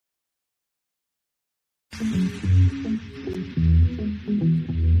Oh,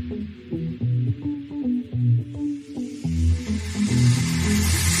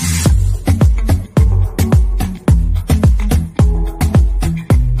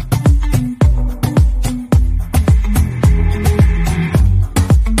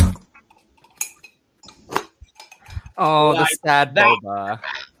 the sad boba.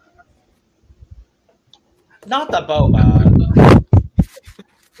 Not the boba.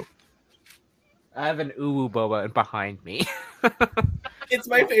 I have an uwu boba behind me. It's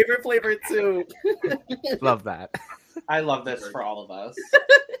my favorite flavor too. Love that. I love this for all of us.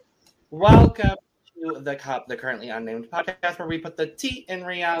 Welcome to The Cup, the currently unnamed podcast where we put the tea in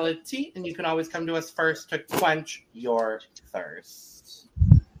reality, and you can always come to us first to quench your thirst.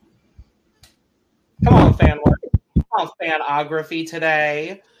 Come on, fan work. Come on, fanography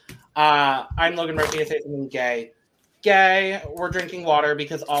today. I'm Logan Murphy. I say something gay. Gay. We're drinking water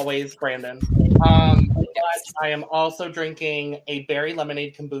because always, Brandon. But I am also drinking a berry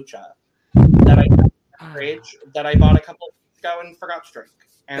lemonade kombucha that I have in the fridge that I bought a couple of weeks ago and forgot to drink.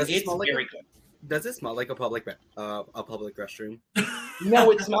 And it's very good. Does it smell like a public restroom?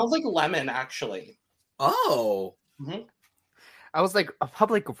 No, it smells like lemon, actually. Oh. Mm-hmm. I was like, a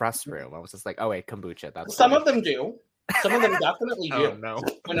public restroom. I was just like, oh wait, kombucha. That's Some of them do. Some of them definitely do. Oh no.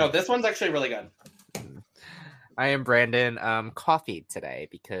 But no, this one's actually really good. I am Brandon. Coffee today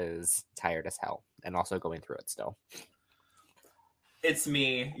because tired as hell and also going through it still. It's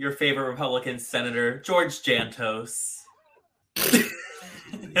me, your favorite Republican Senator, George Jantos.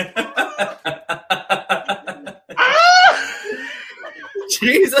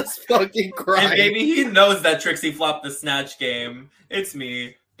 Jesus fucking Christ. And baby, he knows that Trixie flopped the Snatch game. It's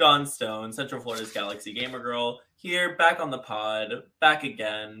me, Dawn Stone, Central Florida's Galaxy Gamer Girl, here, back on the pod, back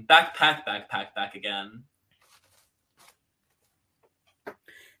again, back again.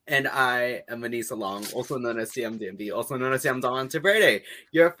 And I am Anissa Long, also known as CMDMB, also known as Sam Dawn Taverde,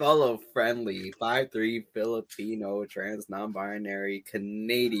 your fellow friendly 5'3" Filipino trans non-binary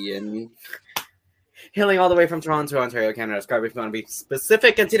Canadian, hailing all the way from Toronto, Ontario, Canada. Scarby, if you want to be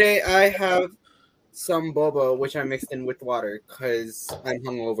specific. And today I have some boba, which I mixed in with water because I'm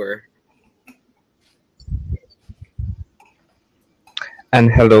hungover. And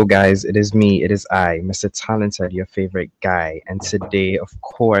hello, guys. It is me. It is I, Mr. Talented, your favorite guy. And today, of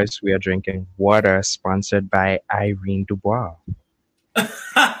course, we are drinking water sponsored by Irene Dubois. Yes.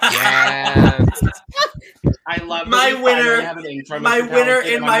 I love My that we winner- finally have an intro, my Mr. winner Talented,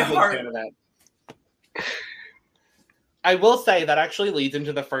 in and my I'm a big heart. fan of that. I will say that actually leads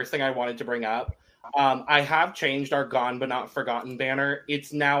into the first thing I wanted to bring up. I have changed our Gone But Not Forgotten banner.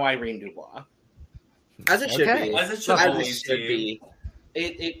 It's now Irene Dubois. As it should Okay. be. As it should As always it should be.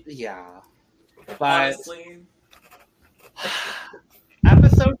 Yeah. But Honestly,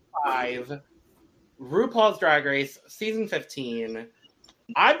 episode 5, RuPaul's Drag Race, season 15.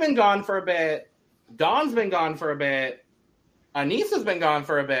 I've been gone for a bit. Dawn's been gone for a bit. Anissa's been gone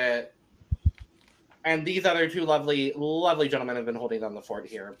for a bit. And these other two lovely, lovely gentlemen have been holding down the fort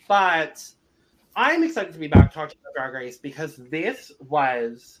here. But I'm excited to be back talking about Drag Race because this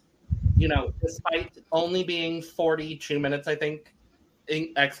was, despite only being 42 minutes, I think,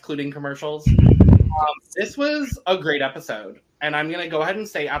 excluding commercials, this was a great episode. And I'm going to go ahead and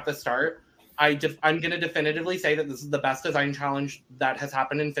say at the start, I'm going to definitively say that this is the best design challenge that has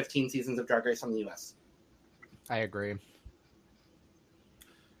happened in 15 seasons of Drag Race on the US. I agree.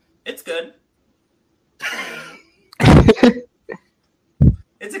 it's good.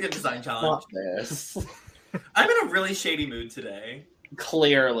 It's a good design challenge. Not this. I'm in a really shady mood today.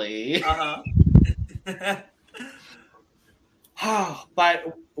 Clearly.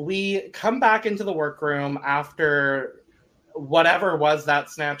 But we come back into the workroom after whatever was that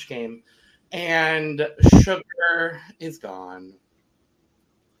Snatch game, and Sugar is gone.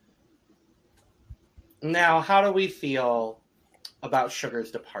 Now, how do we feel about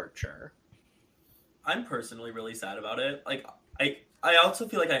Sugar's departure? I'm personally really sad about it. Like, I also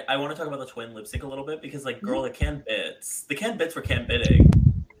feel like I want to talk about the twin lip sync a little bit because, like, girl, the canned bits were canned bitting.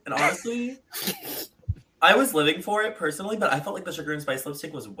 And honestly, I was living for it personally, but I felt like the Sugar and Spice lip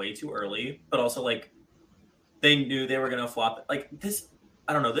sync was way too early. But also, like, they knew they were going to flop. Like, this,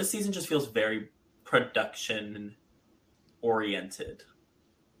 I don't know, this season just feels very production oriented.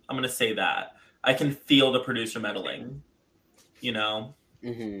 I'm going to say that. I can feel the producer meddling,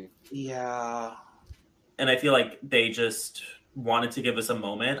 Mm-hmm. Yeah. And I feel like they just wanted to give us a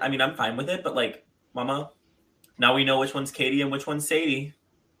moment. I mean, I'm fine with it, but like, mama, now we know which one's Katie and which one's Sadie.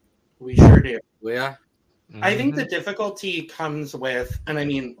 We sure do. Yeah. I think the difficulty comes with, and I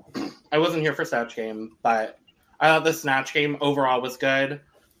mean, I wasn't here for Snatch Game, but I thought the Snatch Game overall was good.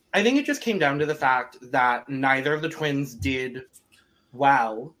 I think it just came down to the fact that neither of the twins did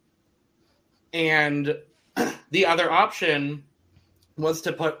well. And the other option was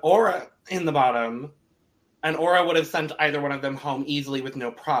to put Aura in the bottom, and Aura would have sent either one of them home easily with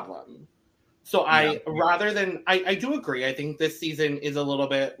no problem. So I do agree. I think this season is a little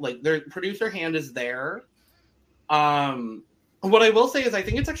bit like their producer hand is there. What I will say is I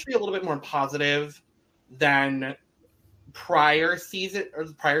think it's actually a little bit more positive than prior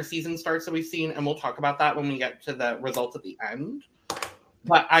season starts that we've seen, and we'll talk about that when we get to the results at the end.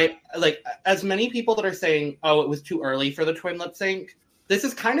 But I like as many people that are saying, oh, it was too early for the twin lip sync. This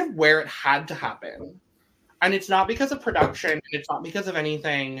is kind of where it had to happen. And it's not because of production, and it's not because of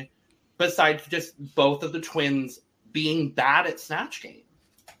anything besides just both of the twins being bad at Snatch Game.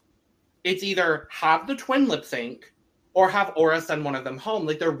 It's either have the twin lip sync or have Aura send one of them home.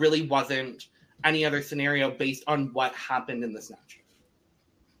 Like, there really wasn't any other scenario based on what happened in the Snatch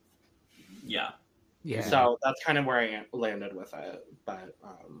Game. Yeah. So that's kind of where I landed with it. But,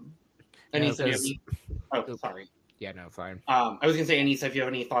 Anissa, sorry. Yeah, no, fine. I was going to say, Anissa, if you have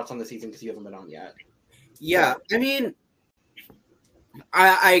any thoughts on the season, because you haven't been on yet. Yeah, I mean,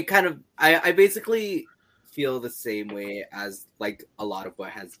 I basically feel the same way as like a lot of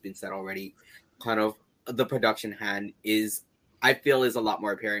what has been said already. Kind of the production hand is a lot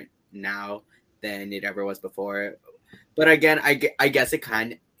more apparent now than it ever was before. But again, I guess it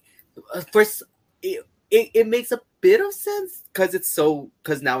first it makes a bit of sense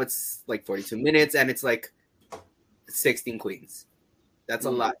because now it's like 42 minutes and it's like 16 queens. That's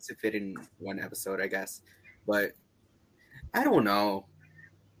a lot to fit in one episode, I guess. But I don't know.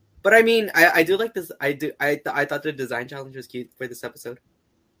 But I mean, I do like this. I thought the design challenge was cute for this episode.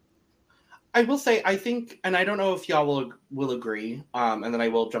 I will say, I think, and I don't know if y'all will agree, and then I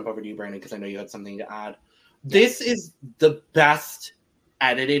will jump over to you, Brandon, because I know you had something to add. This is the best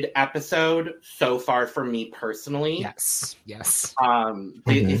edited episode so far for me personally. Yes.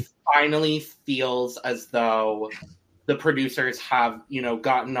 It finally feels as though the producers have,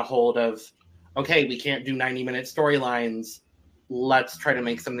 gotten a hold of, okay, we can't do 90-minute storylines. Let's try to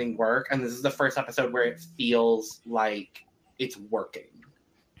make something work. And this is the first episode where it feels like it's working.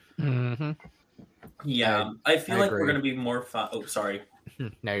 Mm-hmm. Yeah, I feel like agree. we're going to be more fun. Oh, sorry.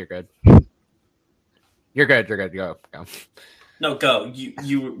 No, you're good. You're good. Go. No, go.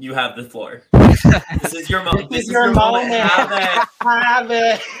 You have the floor. This is your moment. This is your moment. Have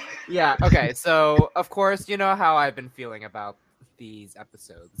it. Yeah, okay. So, of course, you know how I've been feeling about these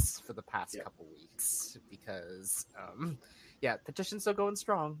episodes for the past couple weeks because, petition's still going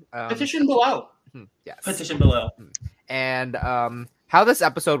strong. Petition below. Yes. Petition below. And how this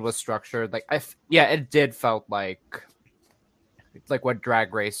episode was structured, like, it did felt like what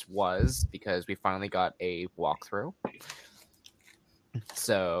Drag Race was because we finally got a walkthrough.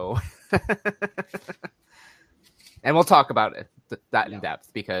 So, and we'll talk about it in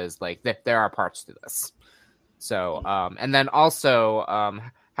depth because like there are parts to this. So, and then also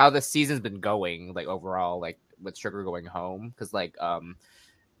how the season's been going, like overall, like with Sugar going home, because like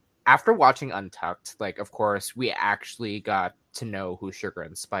after watching Untucked, like of course we actually got to know who Sugar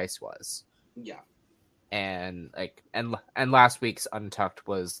and Spice was. Yeah. And like and last week's Untucked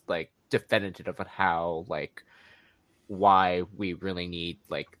was like definitive on how like why we really need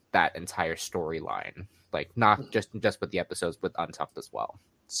like that entire storyline, like not just with the episodes, with Untucked as well.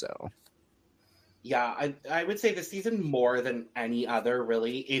 So yeah, I would say the season more than any other,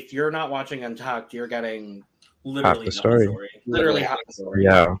 really. If you're not watching Untucked, you're getting Half Literally the story. literally half the story.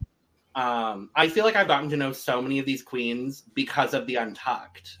 Yeah. I feel like I've gotten to know so many of these queens because of the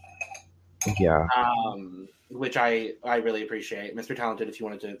Untucked. Yeah. Which I really appreciate. Mr. Talented, if you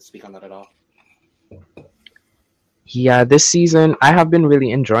wanted to speak on that at all. Yeah, this season I have been really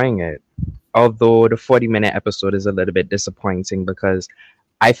enjoying it. Although the 40-minute episode is a little bit disappointing because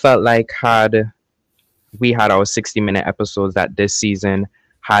I felt like had we had our 60-minute episodes, that this season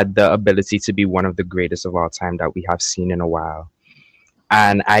had the ability to be one of the greatest of all time that we have seen in a while.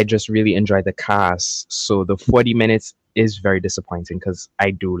 And I just really enjoyed the cast. So the 40 minutes is very disappointing because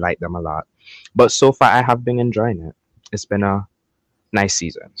I do like them a lot. But so far, I have been enjoying it. It's been a nice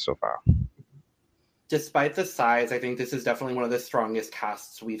season so far. Despite the size, I think this is definitely one of the strongest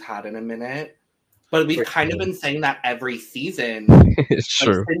casts we've had in a minute. But we've kind of been saying that every season. It's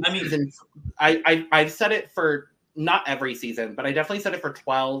true. I mean, I've said it for not every season, but I definitely said it for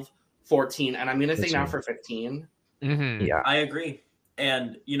 12, 14, and I'm going to say now for 15. Mm-hmm. Yeah. I agree.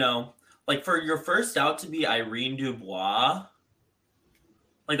 And, like for your first out to be Irene Dubois,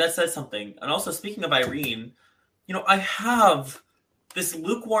 like that says something. And also, speaking of Irene, I have this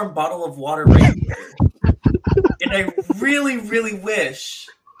lukewarm bottle of water right here. And I really, really wish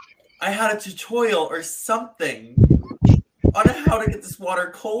I had a tutorial or something on how to get this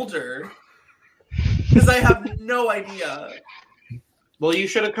water colder. Because I have no idea. Well, you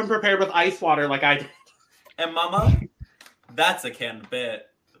should have come prepared with ice water like I did. And Mama, that's a canned bit.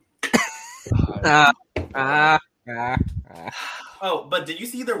 Oh, but did you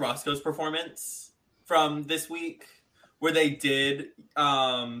see the Roscoe's performance from this week where they did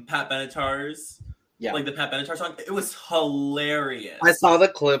Pat Benatar's, like the Pat Benatar song? It was hilarious. I saw the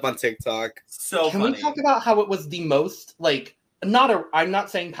clip on TikTok. So Can funny. we talk about how it was the most like I'm not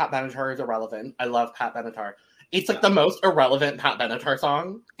saying Pat Benatar is irrelevant. I love Pat Benatar. It's like the most irrelevant Pat Benatar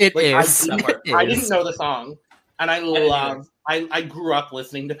song. It Like, is. I didn't know the song, and I grew up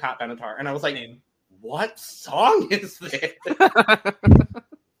listening to Pat Benatar, and I was like, what song is this?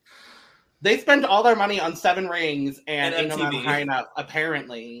 They spent all their money on Seven Rings and Ain't No Mountain High Enough,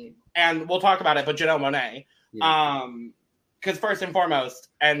 apparently. And we'll talk about it, but Janelle Monáe. Because first and foremost,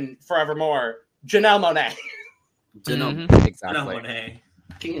 and forevermore, Janelle Monáe. Exactly. Janelle Monáe.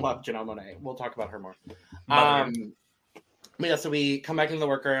 King love Janelle Monáe. We'll talk about her more. Yeah, so we come back into the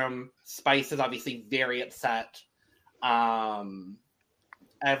workroom. Spice is obviously very upset.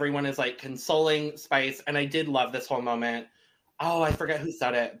 Everyone is like consoling Spice, and I did love this whole moment. Oh, I forget who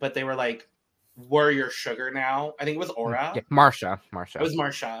said it, but they were like, "We're your sugar now." I think it was Aura. Yeah, Marsha. It was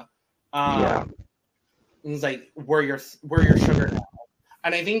Marsha. Yeah. It was like, we're your sugar now.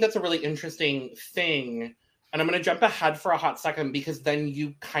 And I think that's a really interesting thing. And I'm going to jump ahead for a hot second because then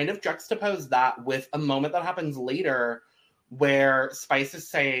you kind of juxtapose that with a moment that happens later where Spice is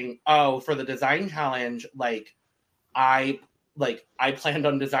saying, oh, for the design challenge, I planned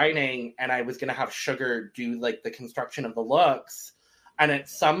on designing and I was going to have Sugar do like the construction of the looks. And at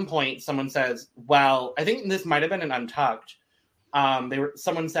some point someone says, well, I think this might've been an Untucked.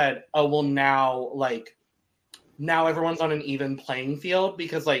 Someone said, oh, well now everyone's on an even playing field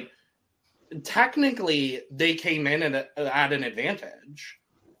because technically they came in at an advantage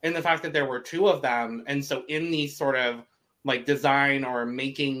in the fact that there were two of them. And so in these sort of design or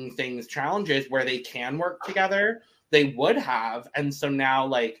making things challenges where they can work together, they would have. And so now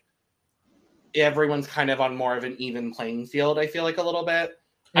everyone's kind of on more of an even playing field, I feel like a little bit.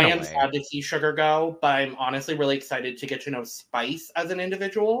 I am sad to see Sugar go, but I'm honestly really excited to get to know Spice as an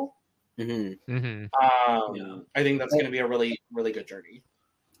individual. Mm-hmm. Mm-hmm. I think that's going to be a really, really good journey.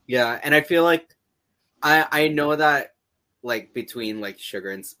 Yeah, and I feel like I know that between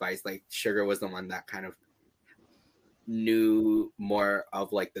Sugar and Spice, Sugar was the one that kind of knew more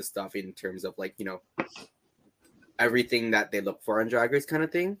of the stuff in terms of everything that they look for in Drag Race kind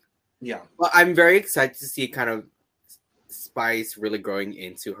of thing. Yeah. Well, I'm very excited to see kind of Spice really growing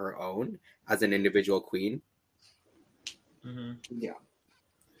into her own as an individual queen. Mm-hmm. Yeah.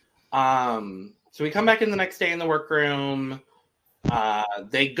 So we come back in the next day in the workroom.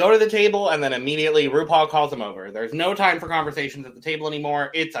 They go to the table and then immediately RuPaul calls them over. There's no time for conversations at the table anymore.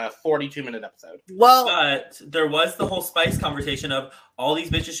 It's a 42-minute episode. Well, but there was the whole Spice conversation of all these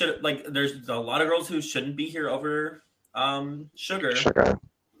bitches should there's a lot of girls who shouldn't be here over Sugar.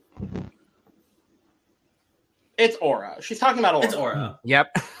 It's Aura. She's talking about Aura. It's Aura.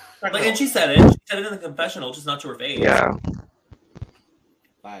 Yep. And she said it. She said it in the confessional, just not to her face. Yeah.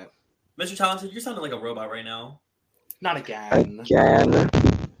 But Mr. Talented, you're sounding like a robot right now. Not again. Again.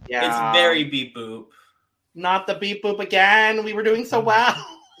 Yeah. It's very beep boop. Not the beep boop again. We were doing so well.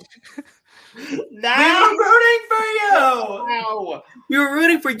 No. We were rooting for you. No. We were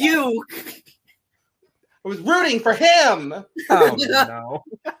rooting for you. I was rooting for him. Oh no.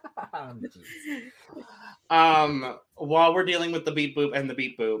 While we're dealing with the beep boop and the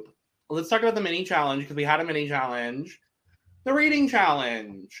beep boop, let's talk about the mini challenge because we had a mini challenge. The reading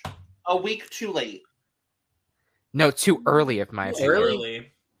challenge. A week too late. No, too early, if my opinion.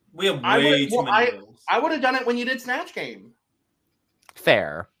 Early. We have way too many rules. I would have done it when you did Snatch Game.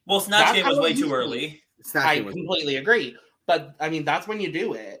 Fair. Well, Snatch Game was way too early. I completely agree. But, I mean, that's when you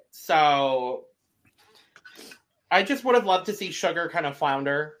do it. So, I just would have loved to see Sugar kind of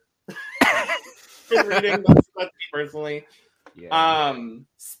flounder in reading. That's personally. Yeah.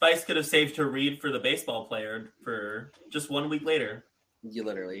 Spice could have saved her read for the baseball player for just 1 week later. You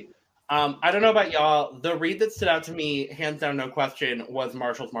literally. I don't know about y'all. The read that stood out to me, hands down, no question, was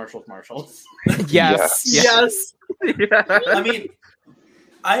Marshalls. Yes. Yes. I mean,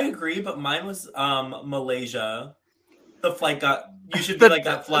 I agree, but mine was Malaysia. The flight got. You should be like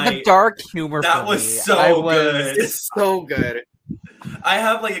that flight. The dark humor. That for was me. so good. It's so good. I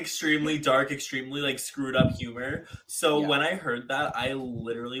have extremely dark, extremely screwed up humor. So when I heard that, I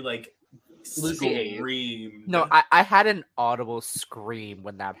literally Lucy screamed. No, I had an audible scream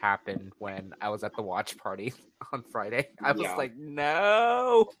when that happened when I was at the watch party on Friday. I was Yeah. like,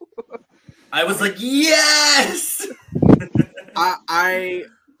 no. I was like, yes. I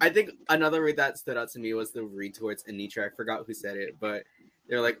think another read that stood out to me was the read towards Anitra. I forgot who said it, but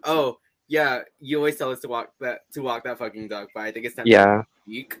they're like, "Oh yeah, you always tell us to walk that fucking duck, but I think it's time Yeah. to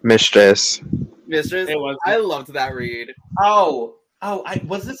speak." Mistress. Mistress, It was. I loved that read. Oh,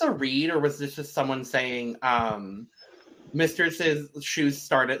 was this a read or was this just someone saying Mistress's shoes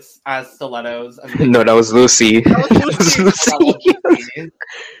start as stilettos? And No, that was Lucy. That was Lucy.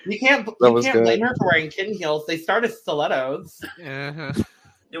 You can't was good. blame her for wearing kitten heels. They start as stilettos. Uh-huh.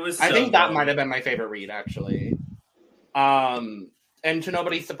 It was. I so think that good. might have been my favorite read, actually. And to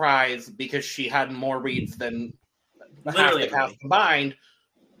nobody's surprise, because she had more reads than half Literally the cast combined,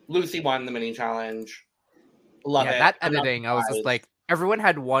 Lucy won the mini challenge. Love Yeah, it. that I'm not editing, I was just surprised. like, everyone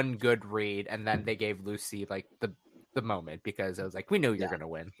had one good read, and then they gave Lucy like the moment because it was like, we knew you're gonna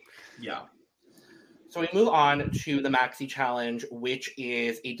win. Yeah. So we move on to the Maxi Challenge, which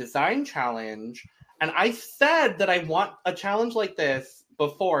is a design challenge. And I said that I want a challenge like this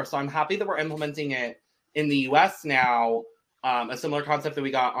before, so I'm happy that we're implementing it in the US now. A similar concept that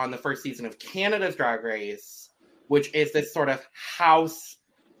we got on the first season of Canada's Drag Race, which is this sort of house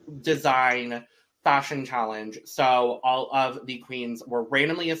design fashion challenge. So all of the queens were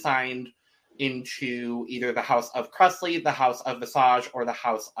randomly assigned into either the house of Cressley, the house of Visage, or the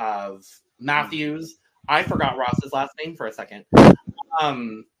house of Matthews. I forgot Ross's last name for a second.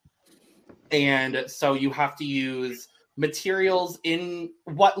 And so you have to use materials in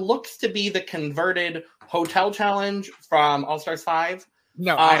what looks to be the converted hotel challenge from All Stars 5.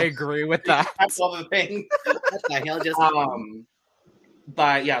 No, I agree with that. That's all the thing. What the hell just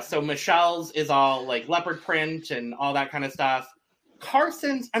But yeah, so Michelle's is all like leopard print and all that kind of stuff.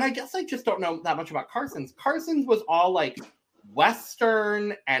 Carson's, and I guess I just don't know that much about Carson's. Carson's was all like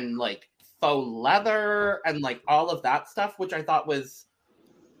Western and like faux leather and like all of that stuff, which I thought was,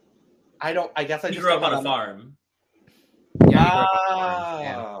 I guess I You just grew up don't on a know. farm. Yeah,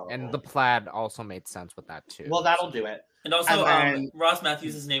 Oh. and the plaid also made sense with that too. Well, that'll do it. And also, And then- Ross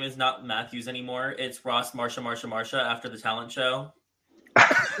Matthews' name is not Matthews anymore. It's Ross Marsha after the talent show.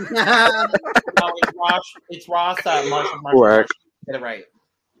 Oh, it's Ross. Marsha. Work. Get it right.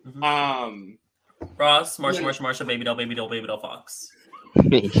 Mhm. Ross Yeah. Marsha, baby doll, fox.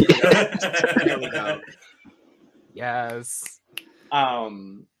 There we go. Yes.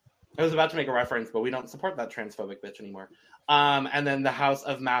 I was about to make a reference, but we don't support that transphobic bitch anymore. And then the House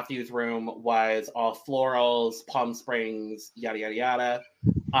of Matthews room was all florals, Palm Springs, yada yada yada.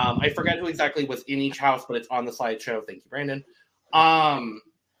 I forget who exactly was in each house, but it's on the slideshow. Thank you, Brandon.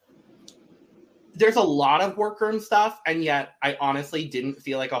 There's a lot of workroom stuff, and yet I honestly didn't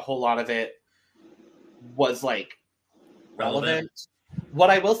feel like a whole lot of it was like relevant. What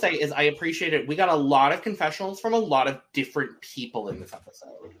I will say is I appreciate it. We got a lot of confessionals from a lot of different people in this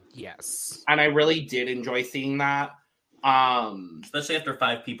episode. Yes. And I really did enjoy seeing that. Especially after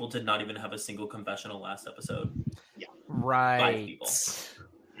 5 people did not even have a single confessional last episode. Right. people.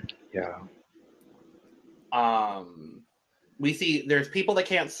 Yeah. We see there's people that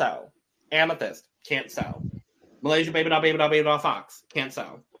can't sew. Amethyst can't sew. Malaysia baby doll fox can't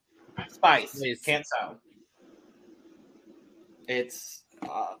sew. Spice Nice. can't sew. It's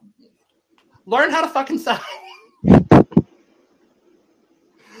learn how to fucking sew.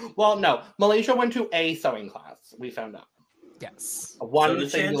 Well, no. Malaysia went to a sewing class. We found out Yes. one So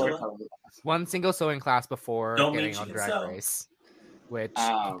did singular Shangela. sewing class. One single sewing class before Don't mean getting she on can Drag sew. Race, which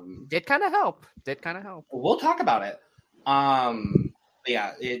Um, did kind of help. we'll talk about it.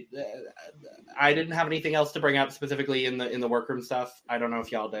 Yeah, it. I didn't have anything else to bring up specifically in the workroom stuff. I don't know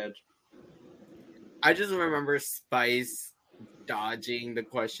if y'all did. I just remember Spice dodging the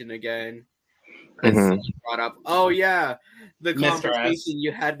question again. And Mhm. someone brought up, oh yeah, the Mistress. conversation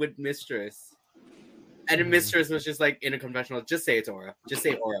you had with Mistress. And then Mhm. Mistress was just like in a confessional, just say it's Aura. Just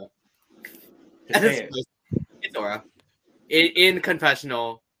say Aura. Just And say it. it's Aura. In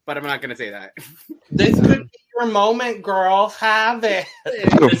confessional, but I'm not gonna say that. This could be your moment, girl. Have it.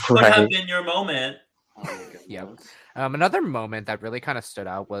 This could have Right. been your moment. Yep. Another moment that really kind of stood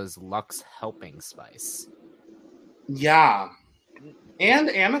out was Lux helping Spice. Yeah. And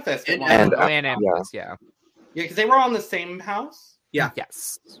Amethyst. at And- one and, point. And Amethyst, yeah. Yeah, because they were on the same house.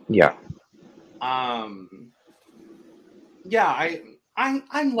 Yes. Yeah. Yeah,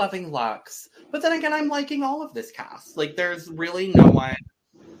 I'm loving Lux, but then again, I'm liking all of this cast. Like, there's really no one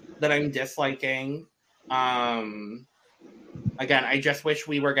that I'm disliking. Again, I just wish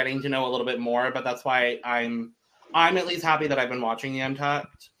we were getting to know a little bit more, but that's why I'm at least happy that I've been watching the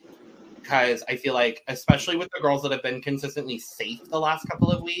Untucked. because I feel like, especially with the girls that have been consistently safe the last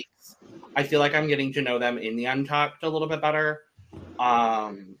couple of weeks, I feel like I'm getting to know them in the Untucked a little bit better.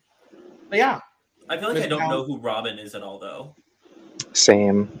 But yeah. I feel like I don't know who Robin is at all, though.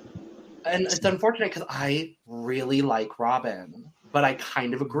 Same. And it's unfortunate because I really like Robin, but I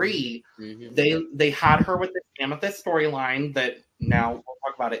kind of agree. Mhm. They had her with the Amethyst storyline that now we'll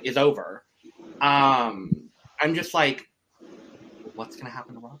talk about it is over. I'm just like, what's going to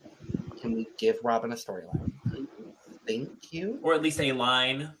happen to Robin? Can we give Robin a storyline? Thank you. Or at least a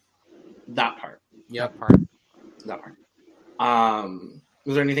line. That part. Yep. Part. That part.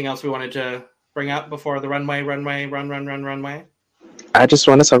 Was there anything else we wanted to bring up before the runway? I just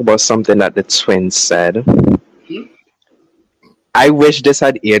want to talk about something that the twins said. Hmm? I wish this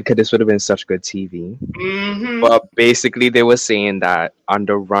had aired because this would have been such good TV. Mm-hmm. But basically, they were saying that on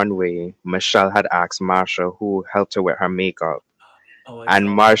the runway, Michelle had asked Marsha who helped her with her makeup. Oh, And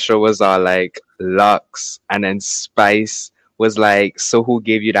Marsha was all like, Lux. And then Spice was like, so who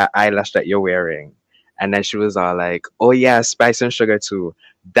gave you that eyelash that you're wearing? And then she was all like, oh yeah, Spice and Sugar too.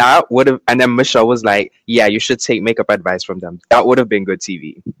 That would have, and then Michelle was like, yeah, you should take makeup advice from them. That would have been good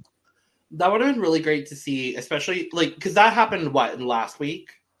TV. That would have been really great to see, especially like because that happened in last week.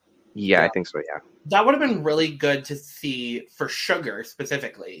 Yeah, I think so, yeah. That would have been really good to see for Sugar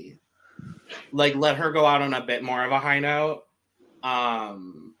specifically. Like let her go out on a bit more of a high note.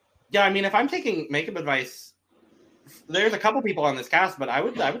 Yeah, I mean if I'm taking makeup advice, there's a couple people on this cast, but I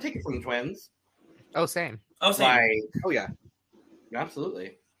would take it from the twins. Oh, same. Oh, same. Like Oh yeah.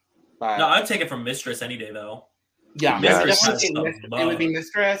 absolutely. But No, I'd take it from Mistress any day, though. yeah, Mistress definitely has some it would be love.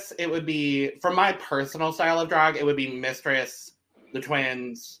 Mistress. It would be from my personal style of drag. It would be Mistress, the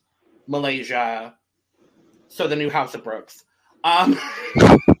twins, Malaysia, so the new House of Brooks.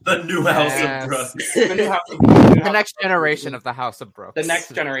 The new House Yes. of Brooks. The new House of The next generation of the House of Brooks. the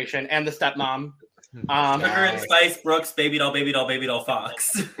next generation, and the stepmom. Sugar and Yes. Spice, Brooks, Baby Doll, Baby Doll, Baby Doll,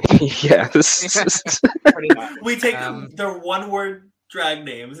 Fox. Yes. Pretty much. We take Um, their one-word drag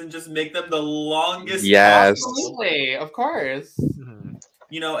names and just make them the longest Yes. possible. Absolutely, of course. Mhm.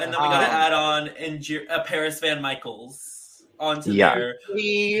 You know, and then we gotta Um, add on Paris Van Michaels onto Yeah. there.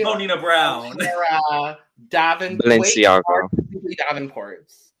 We Bonina Brown. Sarah Davenport. Balenciaga.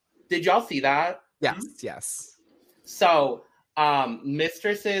 Davenports. Did y'all see that? Yes. Yes. So,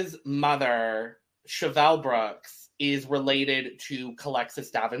 Mistress's mother, Chevelle Brooks, is related to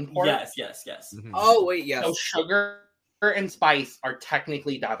Calexis Davenport. Yes, yes, yes. Mhm. Oh wait, yes. So Sugar and Spice are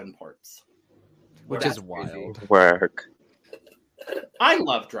technically Davenports. Which That's is crazy. wild. Work. I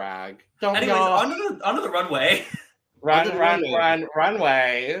love drag. Don't Anyways, y'all? onto the runway. Run, onto the run, runway. run,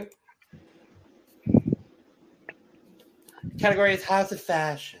 runway. Category is House of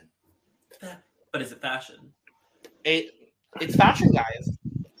Fashion. But is it fashion? It's fashion, guys.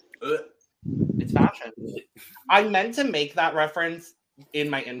 Ugh. It's fashion. I meant to make that reference in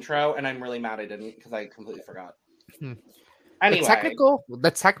my intro, and I'm really mad I didn't because I completely forgot. Hmm. Anyway,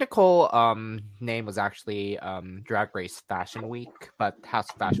 The technical name was actually Drag Race Fashion Week, but House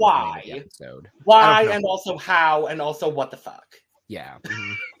of Fashion was the name of the Why? episode. I why don't know. and also how and also what the fuck. Yeah.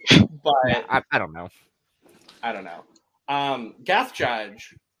 Mhm. But Yeah, I don't know. I don't know. Guest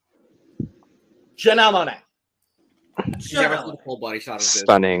judge Janelle Monáe. You never seen a full body shot of this.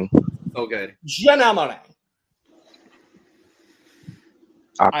 Stunning. So good. Janelle Monáe.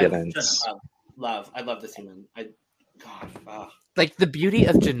 Opulence. I love this human. Like the beauty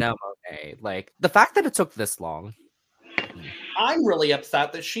of Janelle Monáe, like the fact that it took this long. I'm really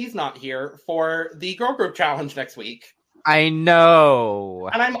upset that she's not here for the Girl Group Challenge next week. I know.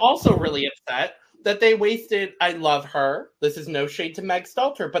 And I'm also really upset that they wasted. I love her. This is no shade to Meg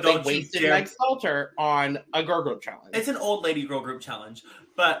Stelter, but Don't they you wasted dare. Meg Stelter on a Girl Group Challenge. It's an old lady girl group challenge,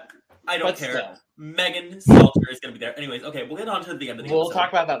 but I don't But care. still. Megan Stelter is going to be there. Anyways, okay, we'll get on to the end of the We'll episode. talk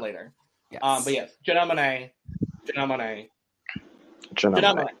about that later. Yes. But yes, Janelle Monáe. Janelle.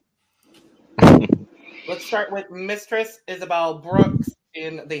 Janelle Monáe. Let's start with Mistress Isabel Brooks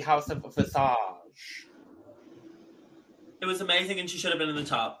in the House of Visage. It was amazing, and she should have been in the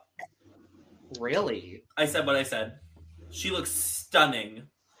top. Really? I said what I said. She looks stunning.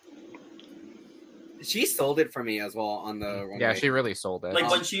 She sold it for me as well on the runway. Yeah, she really sold it. Like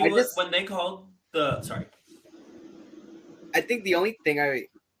when she I was, just- when they called the sorry. I think the only thing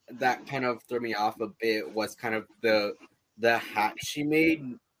that kind of threw me off a bit was kind of the hat she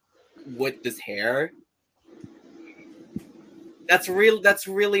made with this hair. That's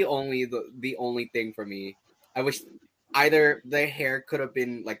really only the only thing for me. I wish either the hair could have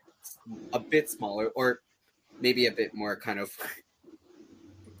been like a bit smaller or maybe a bit more kind of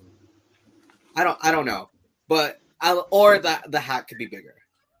I don't know. But or the hat could be bigger.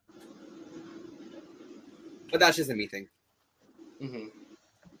 But that's just a me thing. Mm-hmm.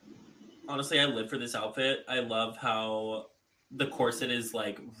 Honestly, I live for this outfit. I love how the corset is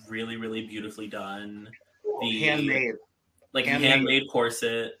like really, really beautifully done. The Handmade. handmade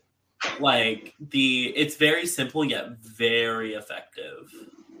corset. Like it's very simple yet very effective.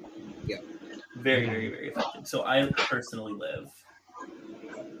 Yeah. Very, very, very effective. So I personally live.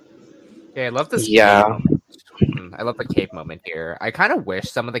 Yeah, I love this. Yeah. Cape. I love the cape moment here. I kind of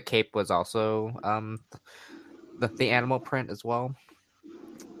wish some of the cape was also the animal print as well.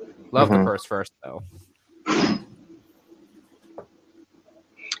 Love the first though.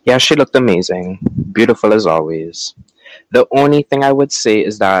 Yeah, she looked amazing. Beautiful as always. The only thing I would say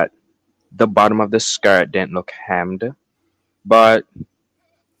is that the bottom of the skirt didn't look hemmed, but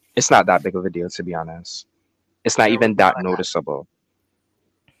it's not that big of a deal, to be honest. It's not even that noticeable.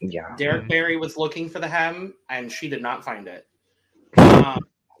 Yeah. Derek Barry was looking for the hem, and she did not find it.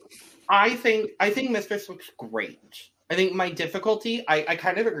 I think Mistress looks great. I think my difficulty, I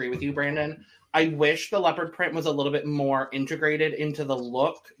kind of agree with you, Brandon. I wish the leopard print was a little bit more integrated into the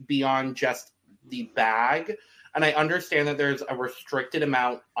look beyond just the bag. And I understand that there's a restricted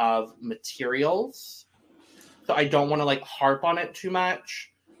amount of materials. So I don't want to like harp on it too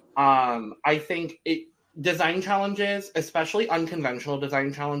much. I think design challenges, especially unconventional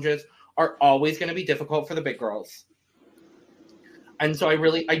design challenges, are always going to be difficult for the big girls. And so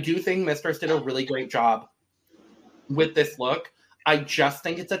I do think Mistress did a really great job with this look. I just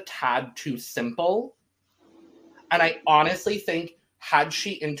think it's a tad too simple. And I honestly think had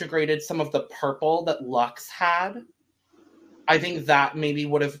she integrated some of the purple that Luxe had, I think that maybe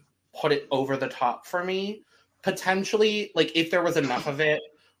would have put it over the top for me. Potentially, like if there was enough of it,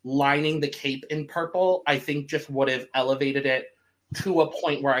 lining the cape in purple, I think just would have elevated it to a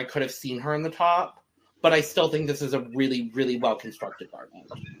point where I could have seen her in the top. But I still think this is a really, really well-constructed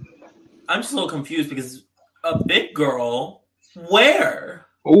garment. I'm just a little confused because a big girl, where?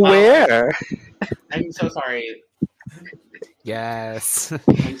 Where? I'm so sorry. Yes.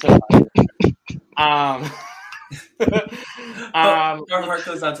 I'm so sorry. Our heart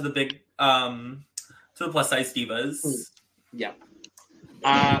goes out to the big, to the plus size divas. Yeah.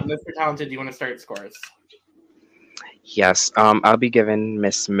 Mr. Talented, do you want to start scores? Yes. I'll be giving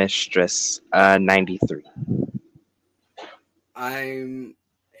Miss Mistress 93.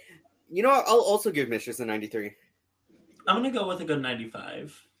 You know what? I'll also give Mistress a 93. I'm gonna go with a good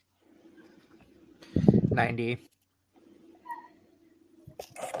 95. 90.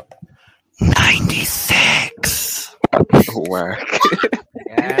 96. Work.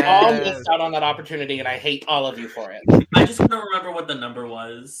 You all missed out on that opportunity, and I hate all of you for it. I just couldn't remember what the number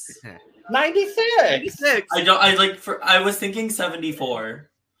was. 96. I was thinking 74.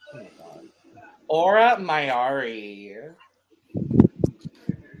 Oh my God. Aura Mayari.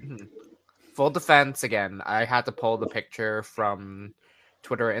 Full defense again. I had to pull the picture from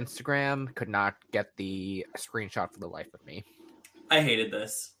Twitter or Instagram. Could not get the screenshot for the life of me. I hated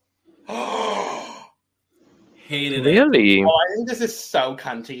this. Hated it. Really? Oh, I think this is so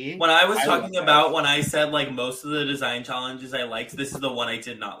cunty. When I was talking about when I said like most of the design challenges I liked, this is the one I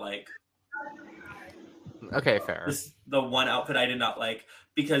did not like. Okay, fair. This is the one outfit I did not like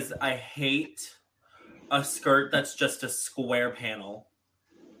because I hate a skirt that's just a square panel.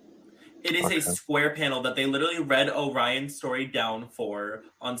 It is a square panel that they literally read Orion's story down for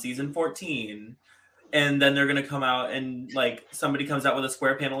on season 14. And then they're going to come out and like somebody comes out with a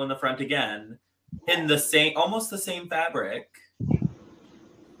square panel in the front again in the same, almost the same fabric,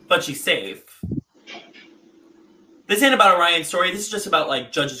 but she's safe. This ain't about Orion's story. This is just about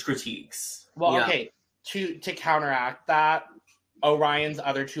like judges' critiques. Well, Yeah. okay. To counteract that, Orion's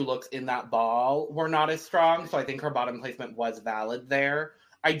other two looks in that ball were not as strong, so I think her bottom placement was valid there.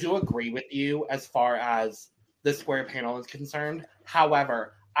 I do agree with you as far as the square panel is concerned.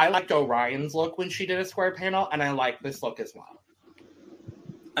 However, I liked Orion's look when she did a square panel, and I like this look as well.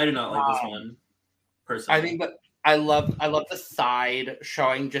 I do not like this one, personally. I think that I love the side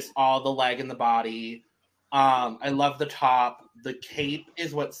showing just all the leg and the body. I love the top. The cape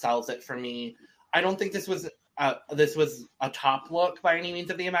is what sells it for me. I don't think this was a top look by any means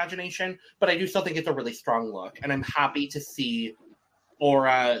of the imagination, but I do still think it's a really strong look, and I'm happy to see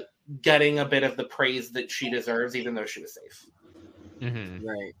Aura getting a bit of the praise that she deserves, even though she was safe. Mm-hmm.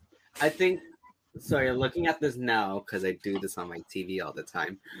 Right. I think. Sorry, looking at this now because I do this on my TV all the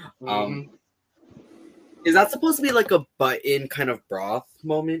time. Is that supposed to be like a button kind of broth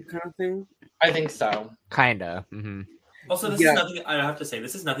moment kind of thing? I think so. Kinda. Mm-hmm. Also, this is nothing. I have to say,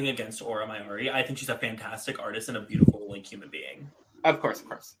 this is nothing against Aura Mayari. I think she's a fantastic artist and a beautiful, like, human being. Of course.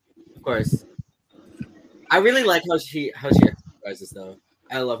 Of course. I really like how she exercises though.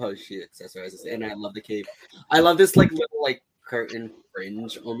 I love how she accessorizes, and I love the cape. I love this like little like curtain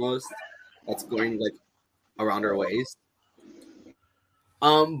fringe almost that's going like around her waist.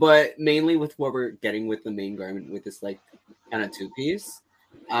 But mainly with what we're getting with the main garment with this like kind of two piece,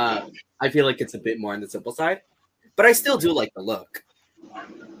 I feel like it's a bit more on the simple side, but I still do like the look.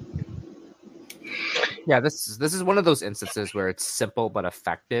 Yeah, this is one of those instances where it's simple but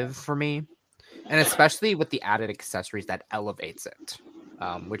effective for me, and especially with the added accessories that elevates it,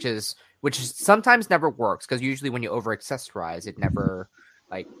 which is sometimes never works because usually when you over accessorize, it never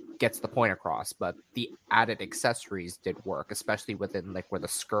like gets the point across. But the added accessories did work, especially within like where the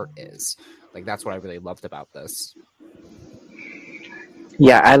skirt is. Like that's what I really loved about this.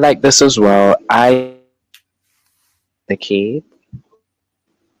 Yeah, I like this as well. The cape,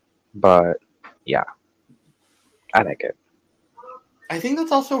 but yeah, I like it. I think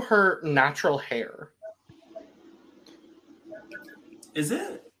that's also her natural hair. Is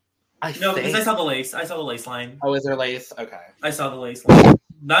it? I No, because think. I saw the lace. I saw the lace line. Oh, is there lace? Okay. I saw the lace line.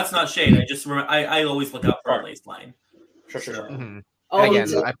 That's not shade. I just remember. I always look out for a lace line. Sure. Mhm. Oh, Again,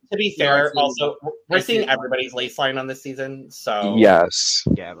 to- I- To be No, fair, I've seen also that. we're I've seen seeing that. everybody's lace line on this season, so Yes,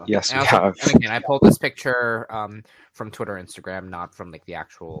 Yeah. yes, And, we also, have. and again, I pulled this picture from Twitter, Instagram, not from like the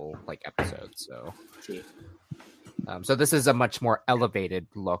actual like episode. So, See. so this is a much more elevated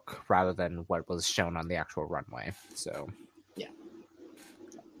look rather than what was shown on the actual runway. So,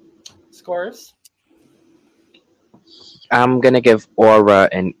 Scores. I'm gonna give Aura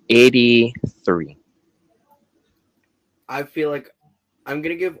an 83. I feel like I'm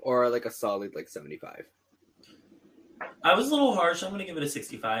gonna give Aura like a solid like 75. I was a little harsh. I'm gonna give it a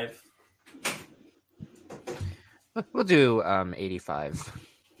 65. we'll do 85.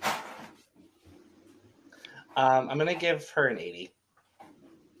 I'm gonna give her an 80.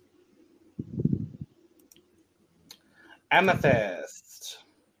 Amethyst.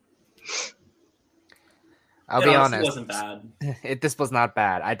 I'll It be honestly honest. wasn't bad. This was not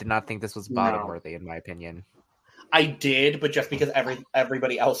bad. I did not think this was No. bottom worthy, in my opinion. I did, but just because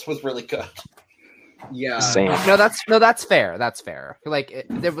everybody else was really good. Yeah. Same. No, that's fair. That's fair. Like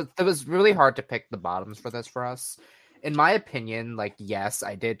it was really hard to pick the bottoms for this for us. In my opinion, like yes,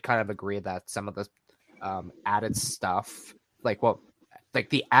 I did kind of agree that some of the added stuff, like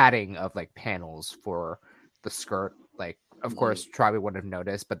the adding of like panels for the skirt, like of course Travi wouldn't have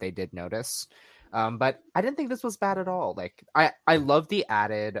noticed, but they did notice. But I didn't think this was bad at all. Like I love the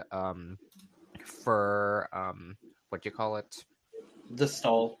added for what do you call it? The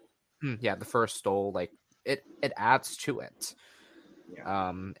stole. Yeah, the first stole, like it adds to it.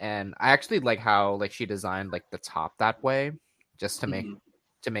 Yeah. And I actually like how like she designed like the top that way, just to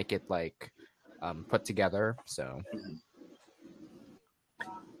make it like put together. So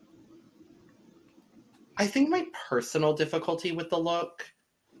I think my personal difficulty with the look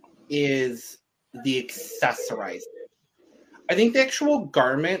is the accessorizing. I think the actual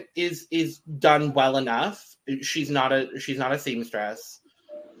garment is done well enough. She's not a seamstress,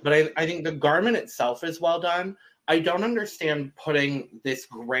 but I think the garment itself is well done. I don't understand putting this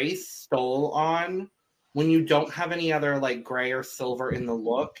gray stole on when you don't have any other like gray or silver in the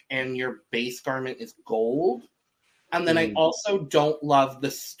look and your base garment is gold. And then I also don't love the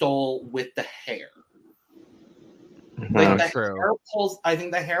stole with the hair. Like the true. hair pulls, I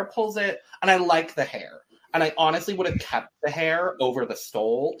think the hair pulls it, and I like the hair. And I honestly would have kept the hair over the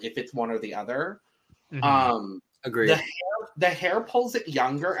stole if it's one or the other. Agreed. The hair pulls it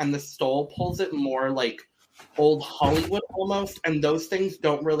younger, and the stole pulls it more like old Hollywood almost. And those things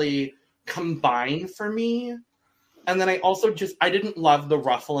don't really combine for me. And then I also I didn't love the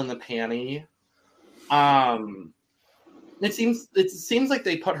ruffle in the panty. It seems like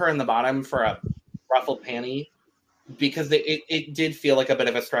they put her in the bottom for a ruffled panty because it did feel like a bit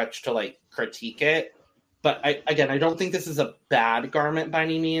of a stretch to like critique it. But I don't think this is a bad garment by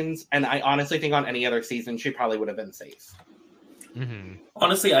any means. And I honestly think on any other season, she probably would have been safe.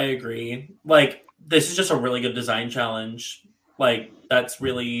 Honestly, I agree. Like, this is just a really good design challenge. Like, that's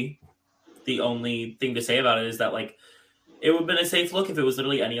really the only thing to say about it is that, like, it would have been a safe look if it was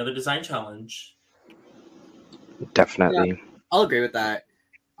literally any other design challenge. Definitely. Yeah, I'll agree with that.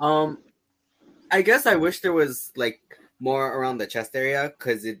 I guess I wish there was like more around the chest area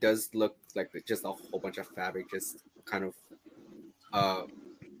because it does look like just a whole bunch of fabric just kind of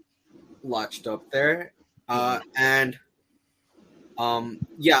lodged up there. And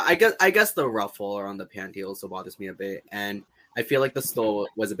yeah, I guess the ruffle around the panty also bothers me a bit, and I feel like the stole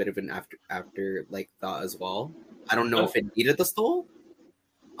was a bit of an after like thought as well. I don't know if it needed the stole.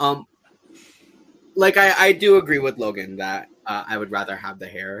 Like I do agree with Logan that I would rather have the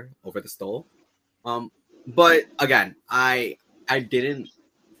hair over the stole. But again, I didn't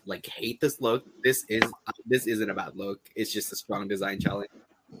like hate this look. This isn't a bad look. It's just a strong design challenge.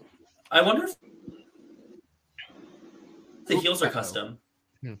 I wonder if the heels are custom.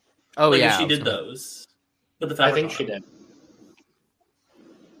 Oh Like yeah, if she I was did gonna- those. With the I fabric think she did.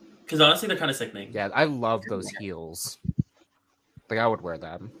 Because honestly, they're kind of sickening. Yeah, I love those heels. Like I would wear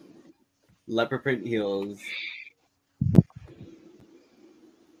them. Leopard print heels.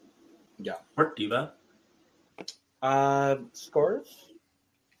 Or Diva. Scores?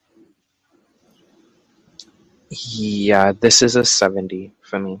 Yeah, this is a 70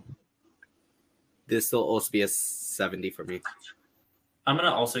 for me. This will also be a 70 for me. I'm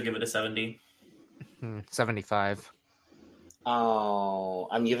gonna also give it a 70. 75. Oh,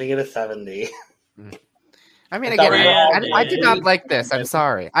 I'm giving it a 70. I mean, I again, thought I did not like this. I'm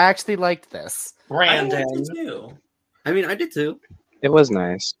sorry. I actually liked this. Brandon. I liked it too. I mean, I did too. It was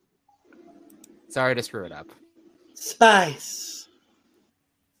nice. Sorry to screw it up. Spice.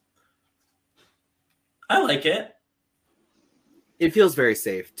 I like it. It feels very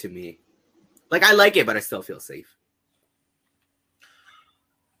safe to me. Like I like it, but I still feel safe.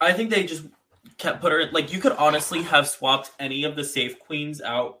 I think they just kept put her like you could honestly have swapped any of the safe queens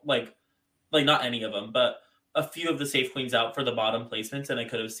out, like not any of them, but a few of the safe queens out for the bottom placements, and I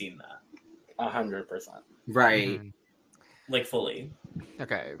could have seen that 100%. Right. Mhm. like fully.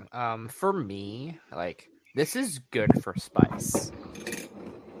 Okay. For me, like this is good for Spice.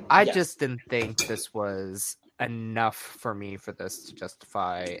 I Yes. just didn't think this was enough for me for this to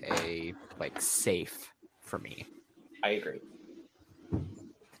justify a like safe for me. I agree.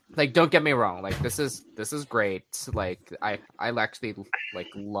 Like don't get me wrong, like this is great. Like I actually like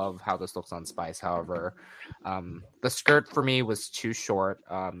love how this looks on Spice. However, the skirt for me was too short.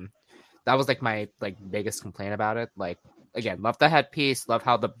 That was like my like biggest complaint about it. Like again, love the headpiece, love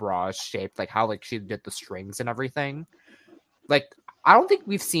how the bra is shaped, like how like she did the strings and everything. Like I don't think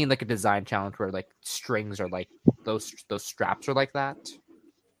we've seen like a design challenge where like strings are like those straps are like that.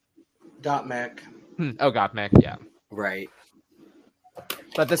 Gottmik. Oh god, Mick, yeah. Right.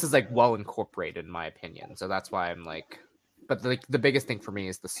 But this is like well incorporated in my opinion, so that's why I'm like. But like the biggest thing for me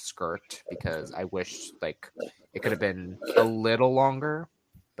is the skirt because I wish like it could have been a little longer,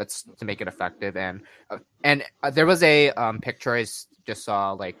 but to make it effective. And there was a picture I just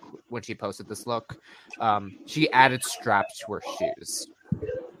saw like when she posted this look. She added straps to her shoes.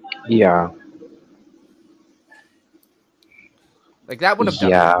 Yeah. Like that would have done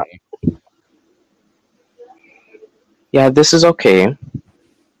Yeah. it for me. Yeah, this is okay.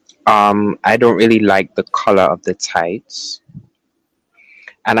 I don't really like the color of the tights.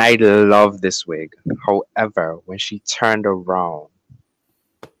 And I love this wig. However, when she turned around,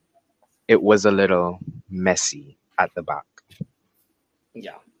 it was a little messy at the back.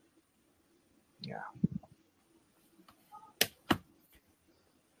 Yeah. Yeah.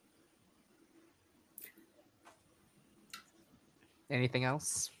 Anything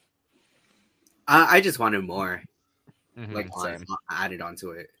else? I just wanted more. Mhm, Like same. added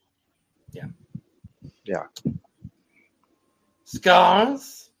onto it.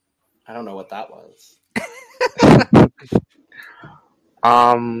 Scars? I don't know what that was.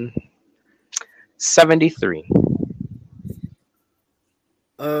 73.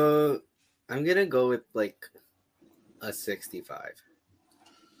 I'm gonna go with like a 65.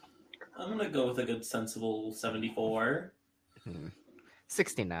 I'm gonna go with a good sensible 74.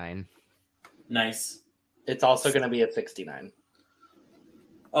 69. Nice. It's also going to be at 69.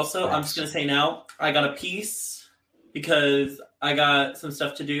 Also, I'm just gonna say now, I got a piece because I got some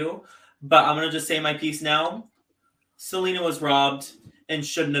stuff to do. But I'm gonna just say my piece now. Selena was robbed and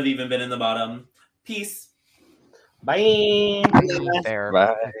shouldn't have even been in the bottom. Peace. Bye. Fair.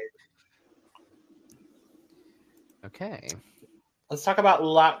 Bye. Okay. Let's talk about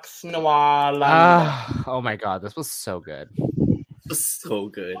Lux Noir. Oh my god, this was so good. So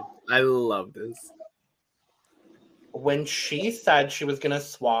good. I love this. When she said she was going to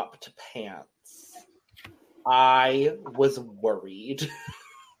swap to pants, I was worried.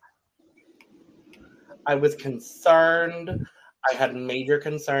 I was concerned. I had major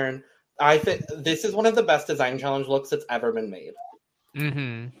concern. I think this is one of the best design challenge looks that's ever been made.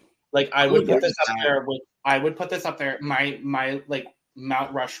 Mm-hmm. Like I would Oh, put this up yeah. there with I would put this up there. My like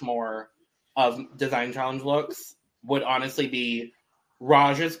Mount Rushmore of design challenge looks would honestly be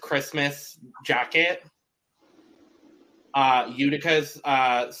Raj's Christmas jacket, Utica's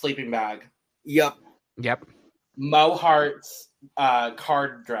sleeping bag, Yup. Yep. Mo Hart's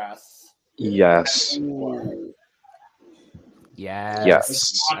card dress. Yes. Yes.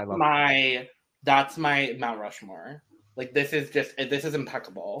 Yes. I love That's my Mount Rushmore. Like this is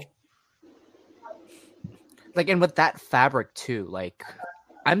impeccable. like and with that fabric too, like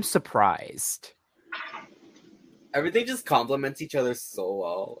I'm surprised. Everything just complements each other so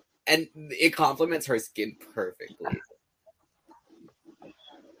well. And it complements her skin perfectly.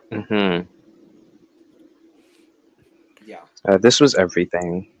 Mm-hmm. Yeah. This was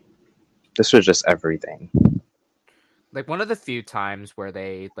everything. This was just everything. Like one of the few times where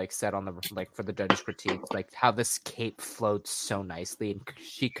they like said on the like for the judges' critiques, like how this cape flowed so nicely, and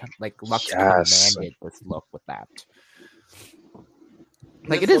she like Lux Yes. commanded this look with that.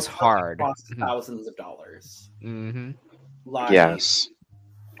 Like This it is look hard. cost thousands of dollars. Mm-hmm. Like, Yes.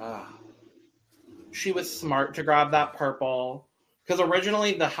 She was smart to grab that purple because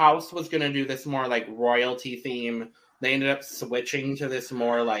originally the house was going to do this more like royalty theme. They ended up switching to this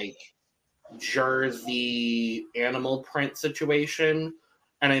more like jersey animal print situation,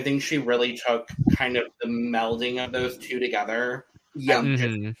 and I think she really took kind of the melding of those two together. Yeah. And just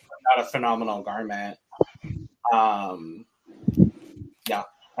Mm-hmm. got a phenomenal garment. Yeah,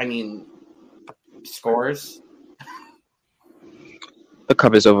 I mean, scores. The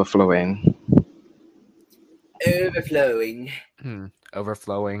cup is overflowing. Overflowing.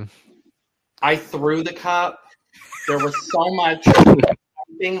 Overflowing. I threw the cup. There was so much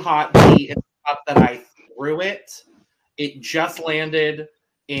hot tea in the cup that I threw it. It just landed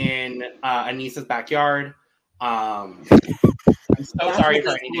in Anissa's backyard. I'm so sorry for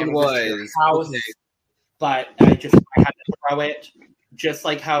any damage to your house, but I had to throw it. Just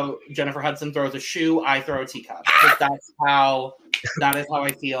like how Jennifer Hudson throws a shoe, I throw a teacup. Like, that is how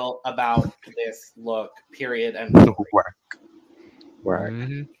I feel about this look. Period. And Work.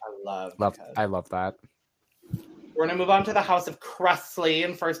 Mhm. I love that. We're gonna move on to the House of Cressley,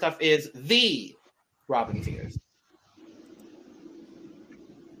 and first up is the Robin Fierce.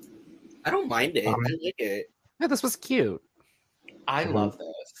 I don't mind it. I like it. Yeah, this was cute. I love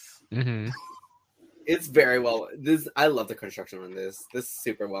this. Mm-hmm. It's very well. I love the construction on this. This is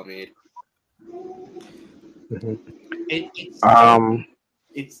super well made.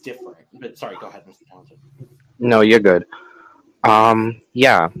 It's different. But sorry, go ahead, Mr. Townsend. No, you're good.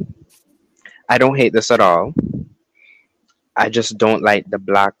 Yeah. I don't hate this at all. I just don't like the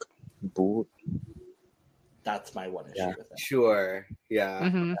black boot. That's my one issue Yeah. with it. Sure. Yeah.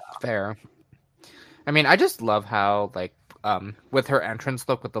 Mm-hmm. Fair. I mean, I just love how like with her entrance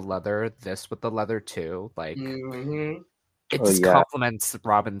look with the leather, this with the leather too, like Mm-hmm. it Oh, just yeah. complements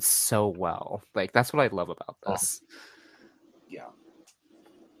Robin so well. Like that's what I love about this.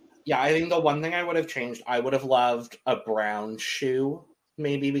 Yeah, I think the one thing I would have changed, I would have loved a brown shoe,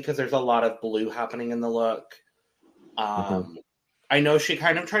 maybe because there's a lot of blue happening in the look. I know she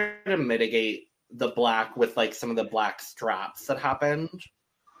kind of tried to mitigate the black with like some of the black straps that happened.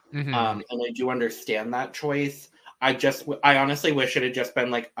 Mhm. And I do understand that choice. I honestly wish it had just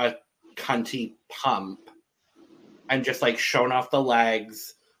been like a cunty pump and just like shown off the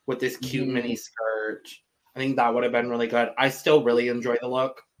legs with this cute mini skirt. I think that would have been really good. I still really enjoy the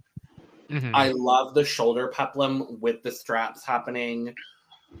look. Mhm. I love the shoulder peplum with the straps happening.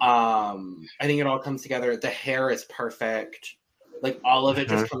 I think it all comes together. The hair is perfect. Like all of it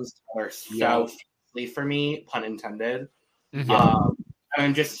just comes together so fiercely for me, pun intended. Mhm. And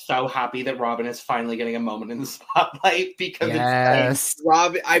I'm just so happy that Robin is finally getting a moment in the spotlight because Yes.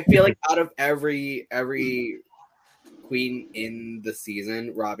 Robin, I feel like out of every queen in the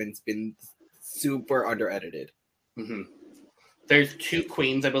season, Robin's been super under edited. Mhm. There's two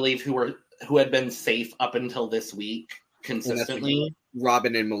queens, I believe, who had been safe up until this week consistently.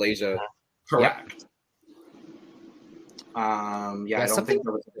 Robin in Malaysia. Correct. I don't something think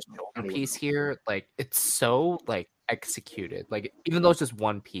there was One piece here, like it's so like executed. Like even though it's just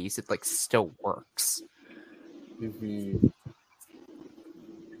one piece, it like still works.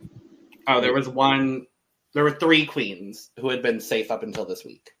 Oh, there were three queens who had been safe up until this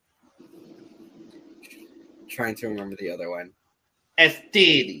week. Trying to remember the other one.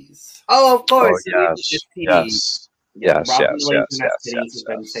 Estides. Oh, of course. Yes. Robin Williams and Estides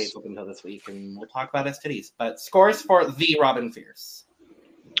have been safe up until this week, and we'll talk about Estides. But scores for the Robin Fierce.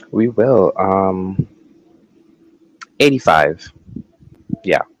 We will. 85.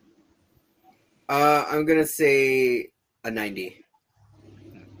 Yeah. I'm gonna say a 90.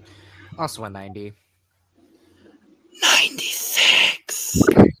 Also a 90. 96.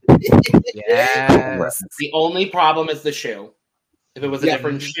 Yes. The only problem is the shoe. If it was a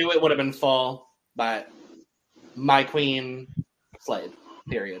different shoe, it would have been full. But my queen slayed.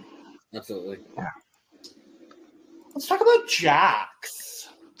 Period. Absolutely. Yeah. Let's talk about Jax.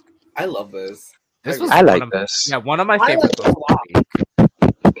 I love this. This was I like one of, this. Yeah, one of my I favorite like it a books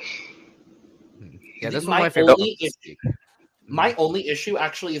this week. Yeah, this was My my favorite. only book this week. My only issue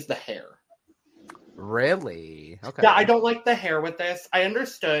actually is the hair. Really? Okay. Yeah, I don't like the hair with this. I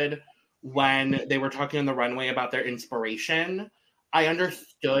understood when they were talking on the runway about their inspiration. I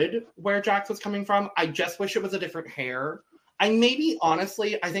understood where Jax was coming from. I just wish it was a different hair. I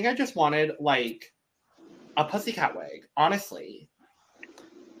think I just wanted like a pussycat wig, honestly.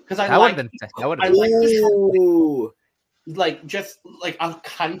 Because I That would like have been. That would I have been. like this Ooh. like just like a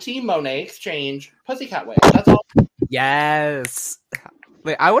cunty Monet Exchange pussycat wig. That's all. Yes.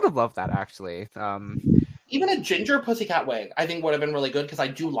 Wait, I would have loved that actually. Even a ginger pussycat wig, I think would have been really good because I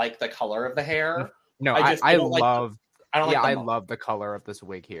do like the color of the hair. No, I I don't like love. I don't like Yeah, the I mom. love the color of this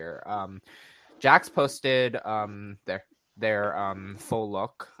wig here. Jax posted their full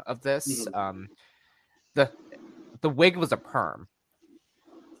look of this. The wig was a perm.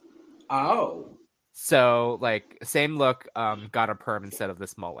 Oh. So like same look, got a perm instead of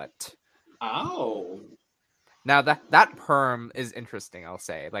this mullet. Oh. Now that perm is interesting, I'll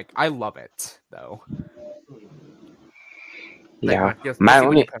say. Like I love it though. Like, Yeah, you'll my see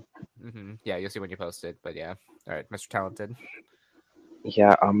when only yeah, you'll see when you post it. But yeah, all right, Mr. Talented.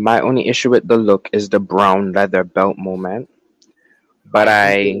 my only issue with the look is the brown leather belt moment. But but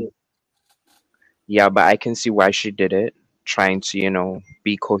I can see why she did it, trying to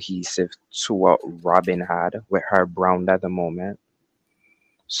be cohesive to what Robin had with her brown leather moment.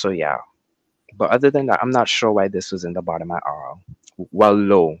 So yeah, but other than that, I'm not sure why this was in the bottom at all. Well,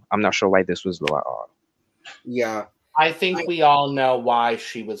 low. I'm not sure why this was low at all. Yeah. I think we all know why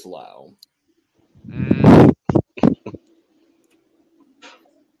she was low.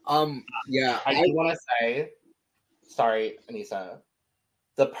 Yeah. I do want to say, sorry, Anissa,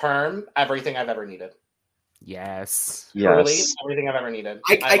 the perm, everything I've ever needed. Yes. Truly, Yes. everything I've ever needed.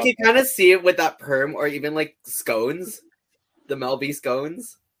 I love can it. kind of see it with that perm, or even like scones, the Mel B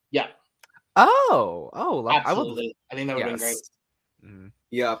scones. Yeah, Oh, I would. absolutely. I think that would have been great. Yes. Mhm.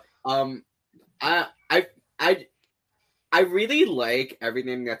 Yeah. I really like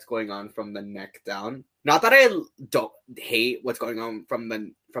everything that's going on from the neck down. Not that I don't hate what's going on from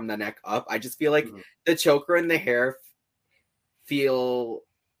the neck up. I just feel like the choker and the hair feel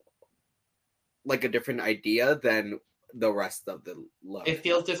like a different idea than the rest of the look. It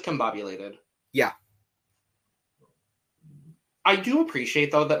feels discombobulated. Yeah. I do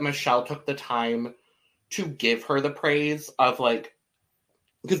appreciate, though, that Michelle took the time to give her the praise of, like,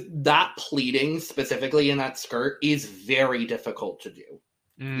 because that pleating specifically in that skirt is very difficult to do.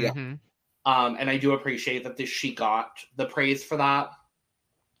 Mhm. And I do appreciate that she got the praise for that.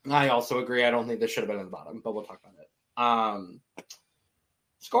 I also agree. I don't think this should have been at the bottom, but we'll talk about it.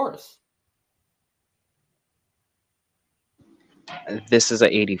 Scores. This is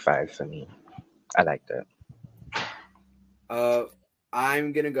a 85 for me. I liked it.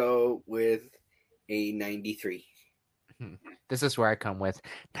 I'm gonna go with a 93. This is where I come with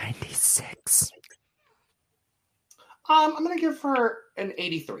 96. I'm gonna give her an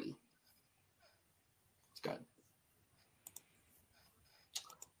 83. It's good.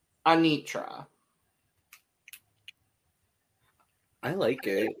 Anitra. I like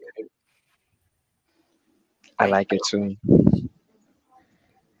it. I like it too.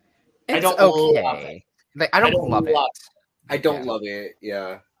 I It's don't love okay. Like I don't love it. I don't Yeah. love it.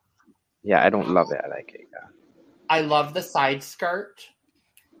 Yeah. Yeah, I don't love it. I like it. Yeah. I love the side skirt.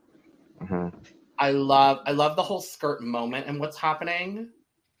 hmm I love the whole skirt moment and what's happening.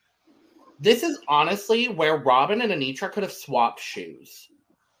 This is honestly where Robin and Anitra could have swapped shoes.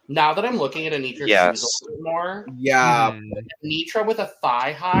 Now that I'm looking at Anitra's shoes a little bit more, Yeah. Anitra with a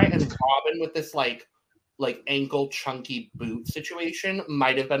thigh high and Robin with this like ankle chunky boot situation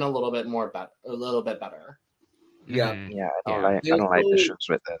might have been a little bit better. Yeah. Mhm. Yeah, I Yeah. don't like the shoes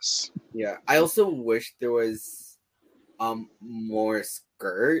with this. Yeah. I also wish there was more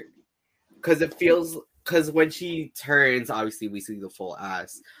skirt, because when she turns, obviously we see the full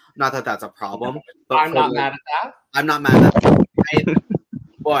ass. Not that that's a problem, but I'm not mad at that. I'm not mad at that.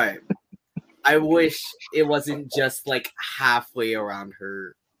 But I wish it wasn't just like halfway around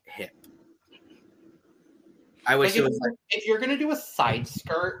her hip. I wish it was like, If you're gonna do a side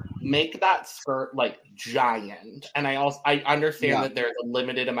skirt, make that skirt like giant. And I understand that there's a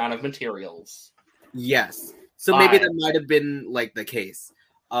limited amount of materials. yes. So maybe that might have been like the case.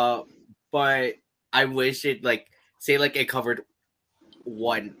 But I wish it like say like it covered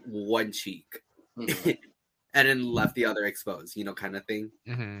one cheek Mhm. and then left the other exposed, kind of thing.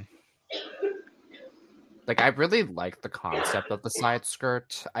 Mhm. Like I really like the concept of the side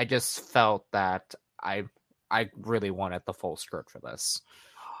skirt. I just felt that I really wanted the full skirt for this.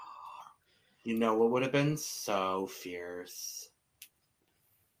 You know what would have been so fierce?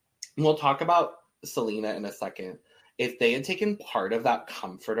 We'll talk about Selena in a second. If they had taken part of that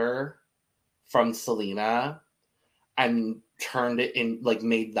comforter from Selena and turned it in, like,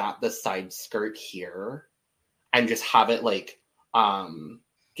 made that the side skirt here, and just have it like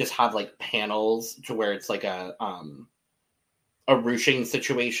just have like panels to where it's like a ruching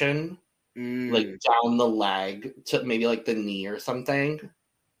situation, like down the leg to maybe like the knee or something.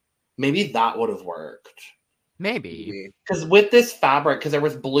 Maybe that would have worked. Maybe because with this fabric, because there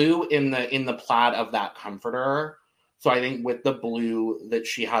was blue in the plaid of that comforter, so I think with the blue that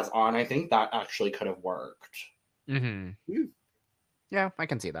she has on, I think that actually could have worked. Mm-hmm. Yeah, I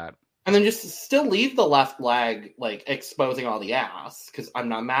can see that. And then just still leave the left leg like exposing all the ass, because I'm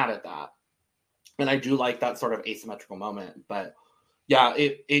not mad at that. And I do like that sort of asymmetrical moment, but yeah,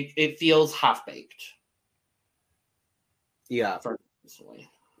 it feels half baked. Yeah, personally.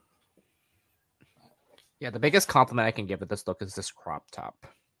 Yeah, the biggest compliment I can give at this look is this crop top.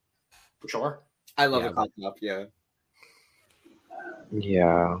 For sure. I love the crop top. Yeah.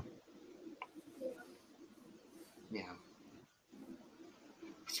 Yeah. Yeah.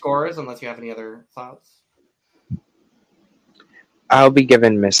 Scores, unless you have any other thoughts. I'll be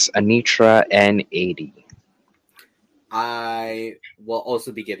giving Miss Anitra an 80. I will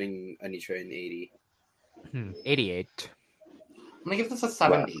also be giving Anitra an 80. 88. I'm gonna give this a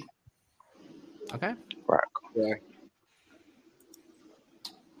 70. Wow. Okay. Right. Yeah.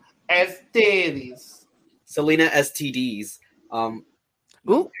 STDs. Selena STDs.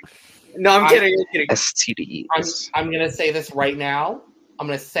 Ooh. No, I'm kidding. STDs. I'm gonna say this right now. I'm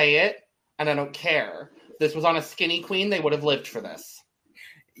gonna say it, and I don't care. If this was on a Skinny Queen, they would have lived for this.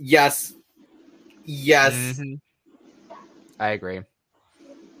 Yes. Yes. Mm-hmm. I agree.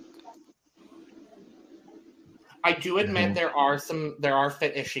 I do admit there are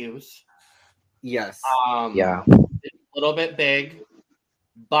fit issues. Yes. Yeah. It's a little bit big,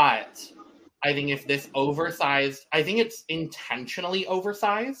 but I think if this oversized, I think it's intentionally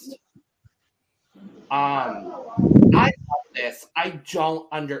oversized. I love this. I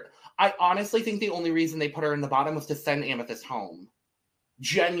honestly think the only reason they put her in the bottom was to send Amethyst home.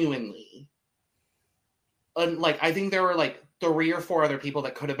 Genuinely. And like, I think there were like 3 or 4 other people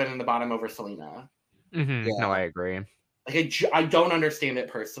that could have been in the bottom over Selena. Mm-hmm. Yeah. No, I agree. Like, I don't understand it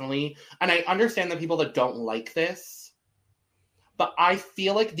personally. And I understand the people that don't like this. But I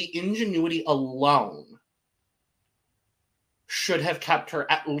feel like the ingenuity alone should have kept her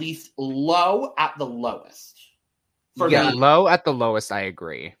at least low at the lowest. For me, low at the lowest, I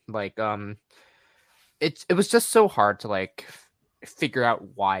agree. Like, it was just so hard to like figure out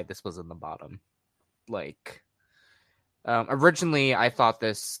why this was in the bottom. Like, originally I thought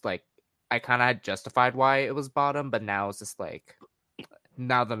this, like, I kind of had justified why it was bottom, but now it's just like,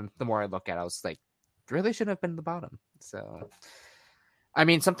 now the more I look at it, I was like, really shouldn't have been the bottom. So, I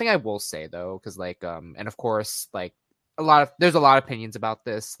mean, something I will say though, because like, and of course, like there's a lot of opinions about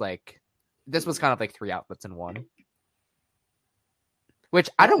this. Like, this was kind of like 3 outfits in one, which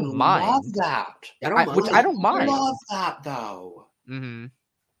I don't mind. Love that. I don't mind. I love that though. Mm-hmm.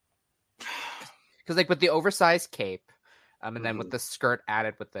 Because like with the oversized cape, and then with the skirt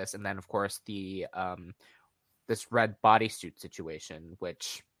added with this, and then of course the this red bodysuit situation,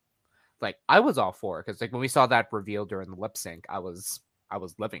 which like I was all for, because like when we saw that reveal during the lip sync, I was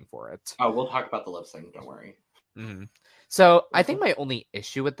living for it. Oh, we'll talk about the lip sync. Don't worry. Mm-hmm. So I think my only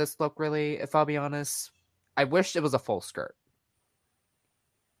issue with this look, really, if I'll be honest, I wish it was a full skirt.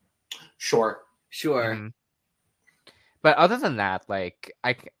 Sure. Mm-hmm. But other than that, like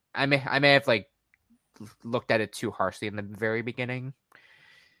I may have like looked at it too harshly in the very beginning,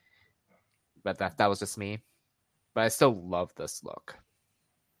 but that was just me. But I still love this look.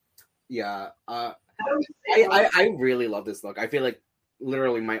 Yeah, I really love this look. I feel like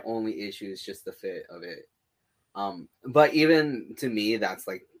literally my only issue is just the fit of it. But even to me, that's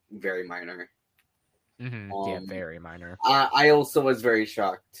like very minor. Mm-hmm. Yeah, very minor. I also was very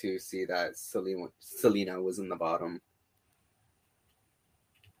shocked to see that Selena was in the bottom.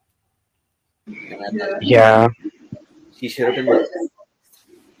 Yeah. She should have been.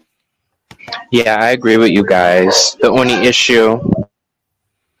 Yeah, I agree with you guys. The only issue.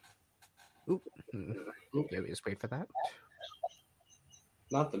 Yeah, we just wait for that.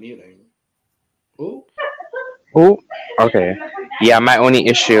 Not the muting. Ooh. Oh, okay. Yeah, my only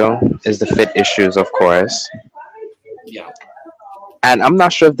issue is the fit issues, of course. Yeah. And I'm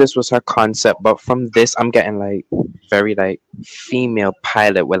not sure if this was her concept, but from this, I'm getting like very like female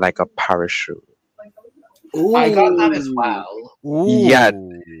pilot with like a parachute. Ooh. I got that as well.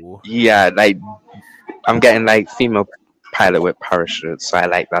 Ooh. Yeah, like I'm getting like female pilot with parachute, so I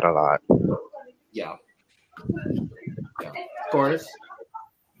like that a lot. Yeah. Scores?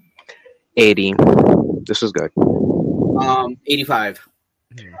 80. This was good. 85.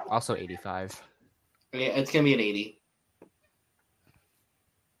 Also 85. Yeah, it's gonna be an 80.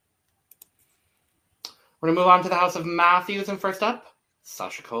 We're gonna move on to the House of Matthews, and first up,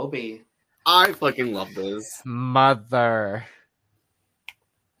 Sasha Colby. I fucking love this. Mother.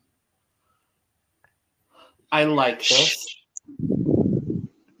 I like this.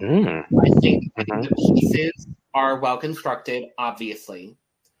 Mm. I think Mhm. the pieces are well constructed, obviously.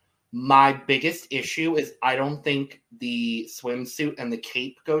 My biggest issue is I don't think the swimsuit and the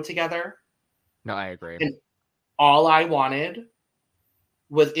cape go together. No, I agree. And all I wanted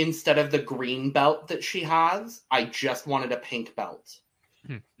was, instead of the green belt that she has, I just wanted a pink belt.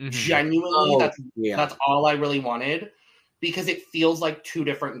 Mhm. Genuinely, Yeah. that's all I really wanted, because it feels like two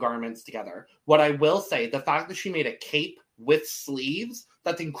different garments together. What I will say, the fact that she made a cape with sleeves,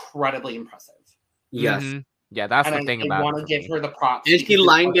 that's incredibly impressive. Yes. Mhm. Yeah, that's And the thing I about want it to for give me. her the props. And she because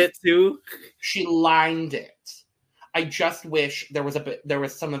lined it too. She lined it. I just wish there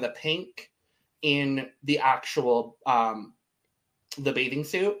was some of the pink in the actual the bathing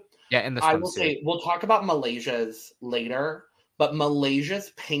suit. Yeah, in the I will swimsuit. say, we'll talk about Malaysia's later, but Malaysia's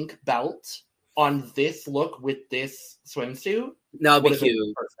pink belt on this look with this swimsuit That would would be have been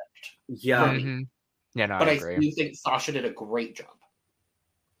cute. perfect. Yeah. for me. Mhm. Yeah, no, But I I agree. do think Sasha did a great job.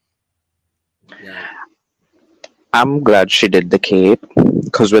 Yeah. I'm glad she did the cape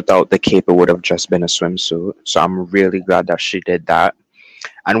because without the cape, it would have just been a swimsuit. So I'm really glad that she did that.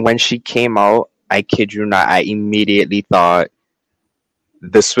 And when she came out, I kid you not, I immediately thought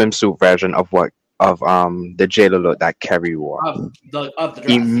the swimsuit version of the JLo look that Kerry wore. Of the dress,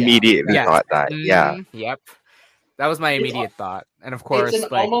 Immediately Yes. thought that. Yeah. Mhm. Yep. That was my It's- immediate thought. And of It's course, an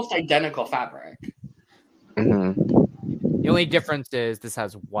like almost identical fabric. hmm the only difference is this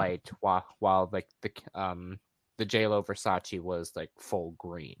has white, while like the JLo Versace was like full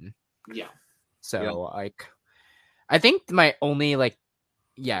green. Yeah. So Yeah. like, I think my only like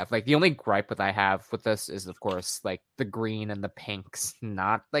the only gripe that I have with this is, of course, like the green and the pinks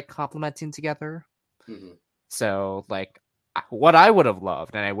not like complementing together. Mhm. So like, what I would have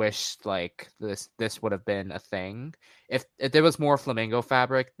loved, and I wish like this would have been a thing, if there was more flamingo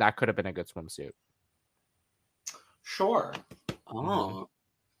fabric, that could have been a good swimsuit. Sure. Oh.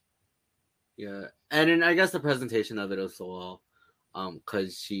 Yeah. And then I guess the presentation of it as well.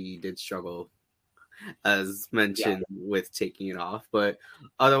 Because she did struggle, as mentioned, with taking it off. But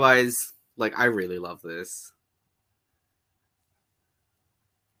otherwise, like, I really love this.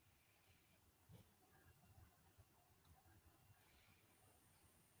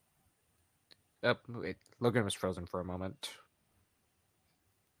 Wait, Logan was frozen for a moment.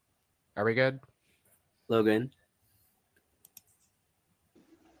 Are we good? Logan.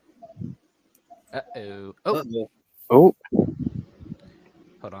 Uh-oh. Oh, Uh-oh. Oh,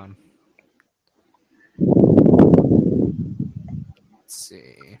 hold on. Let's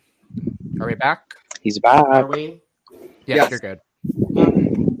see. Are we back? he's back. Are we? Yes, Yes. you're good.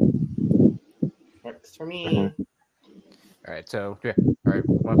 Works for me. All right, so yeah. All right,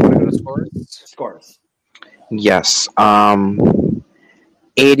 want to go to scores? Scores. Yes.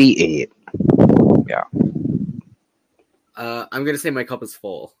 88. I'm gonna say my cup is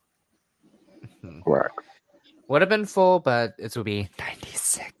full. Work. Would have been full, but it would be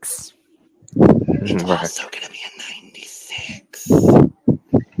 96. It's Work. also gonna be a 96.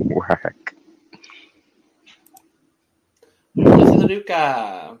 Work. Melissa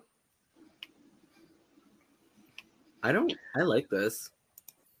Luca. I like this.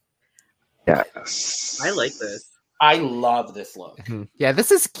 Yes. I like this. I love this look. Yeah,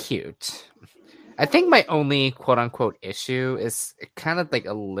 this is cute. I think my only quote unquote issue is kind of like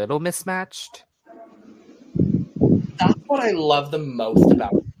a little mismatched. That's what I love the most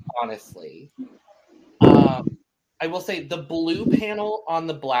about it, honestly. I will say the blue panel on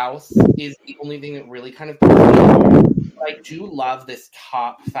the blouse is the only thing that really kind of throws me off. But I do love this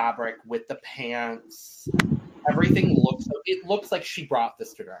top fabric with the pants. Everything looks like she brought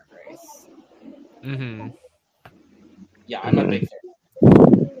this to Drag Race. Mm-hmm. Yeah, I'm a big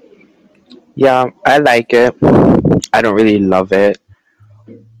fan. Yeah, I like it. I don't really love it.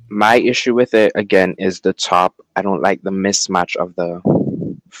 My issue with it again is the top. I don't like the mismatch of the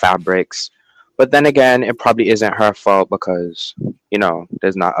fabrics. But then again, it probably isn't her fault because,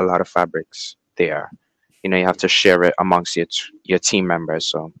 there's not a lot of fabrics there. You have to share it amongst your team members.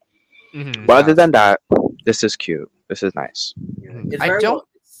 So, Mm-hmm. but other than that, this is cute. This is nice. It's I very don't- well.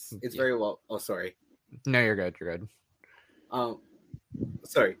 It's very well. Oh, sorry. No, you're good. You're good.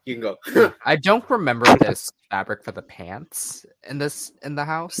 Sorry. You can go. I don't remember this fabric for the pants in the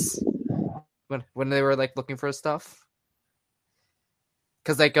house when they were like looking for stuff.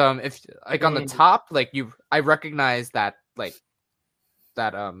 Because like if like on the top, like I recognize that like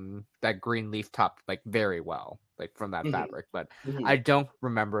that green leaf top like very well, like from that Mhm. fabric, but Mhm. I don't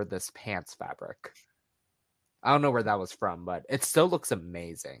remember this pants fabric. I don't know where that was from, but it still looks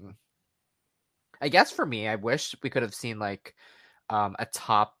amazing. I guess for me, I wish we could have seen like a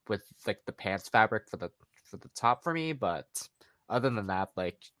top with like the pants fabric for the top for me, but other than that,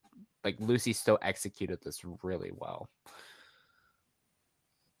 like Lucy still executed this really well.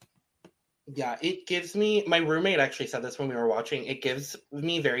 Yeah, it gives me. My roommate actually said this when we were watching. It gives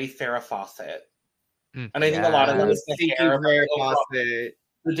me very Farrah Fawcett, and I think a lot of it Yes, is the thank hair, you, but Farrah overall, Fawcett.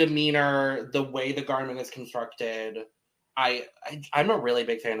 the demeanor, the way the garment is constructed. I'm a really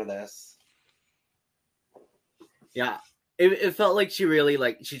big fan of this. Yeah, it felt like she truly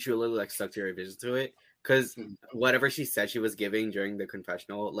like stuck to her vision to it, because whatever she said she was giving during the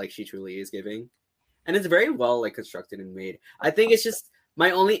confessional, like she truly is giving, and it's very well like constructed and made. I think it's just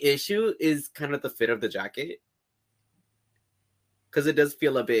my only issue is kind of the fit of the jacket, because it does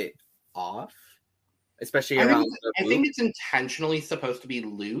feel a bit off, especially around. I think it's intentionally supposed to be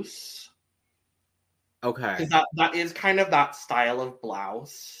loose. Okay. Because that is kind of that style of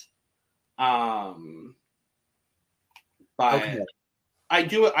blouse. But Okay. I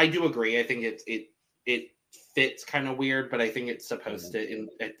do agree. I think it fits kind of weird, but I think it's supposed to.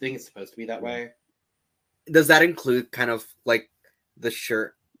 I think it's supposed to be that way. Does that include kind of like the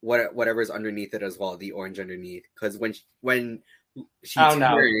shirt, whatever's underneath it as well, the orange underneath? Because when she Oh,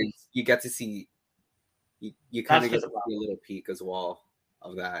 no. turns, you get to see. You kind of That's get to just a see a little peek as well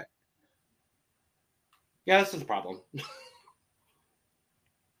of that. Yeah, this is a problem.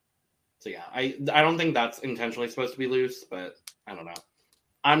 So yeah, I don't think that's intentionally supposed to be loose, but I don't know.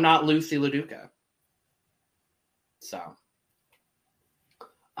 I'm not Lucy LaDuca. So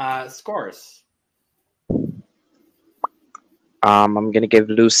scores. I'm gonna give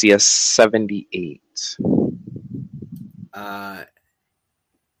Lucy a 78.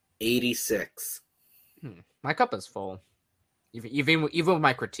 86. My cup is full. Even with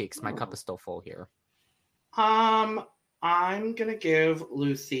my critiques, my cup is still full here. I'm gonna give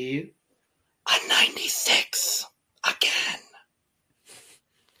Lucy a 96 again.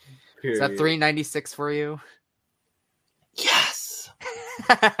 Is that 396 for you? Yes.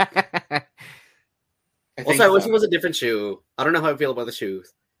 Also, I wish it was a different shoe. I don't know how I feel about the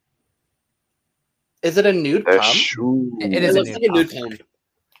shoes. Is it a nude The pump? shoe. It is It a looks nude like a nude pump. pump.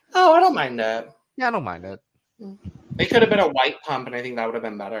 Oh, I don't mind it. Yeah, I don't mind it. It could have been a white pump, and I think that would have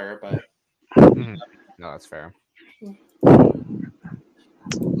been better. But Mhm. No, that's fair.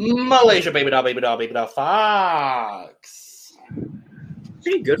 Malaysia, baby doll, Fox.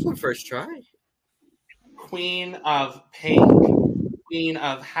 Pretty good for first try. Queen of pink, queen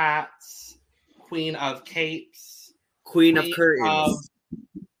of hats, queen of capes, Queen of curtains.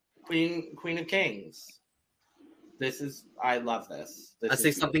 queen of kings. I love this. I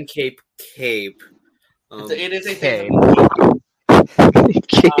say something cape. It is a Okay.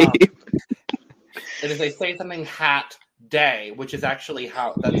 It is a say something hat day, which is actually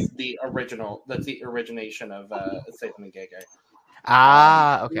that's the origination of say something gay. Okay.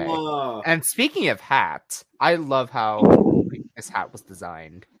 Oh. And speaking of hat, I love how this hat was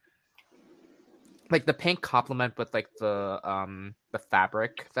designed. Like the pink complement with like the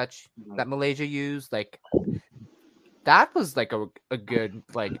fabric that Malaysia used, like that was like a good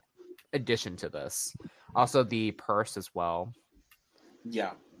like addition to this. Also the purse as well.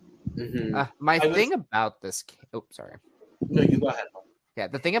 Yeah. Mhm. My thing about this sorry. No, you go ahead. Yeah,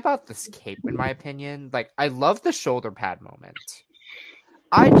 the thing about this cape, in my opinion, like I love the shoulder pad moment.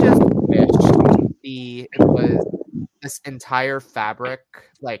 I just wish it was this entire fabric,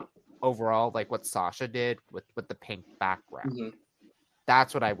 like overall, like what Sasha did with the pink background. Mhm.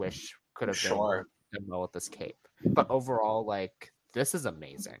 That's what I wish could have Sure. been done well with this cape. But overall, like this is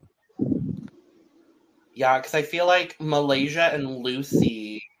amazing. Yeah, because I feel like Malaysia and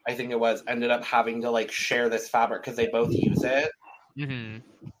Lucy, I think it was, ended up having to like share this fabric because they both use it. Mm-hmm.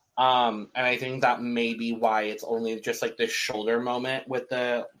 And I think that may be why it's only just like this shoulder moment with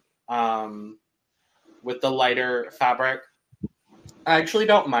the lighter fabric. I actually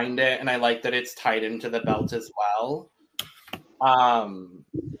don't mind it, and I like that it's tied into the belt as well.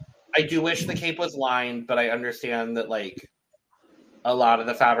 I do wish the cape was lined, but I understand that like a lot of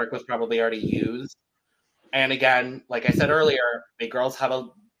the fabric was probably already used. And again, like I said earlier, big girls have a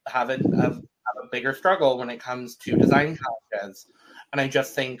bigger struggle when it comes to design challenges. And I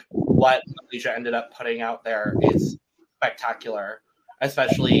just think what Malaysia ended up putting out there is spectacular,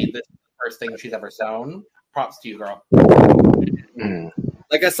 especially this first thing she's ever sewn. Props to you, girl.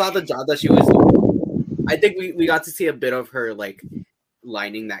 Like I saw the job that she was doing. I think we got to see a bit of her like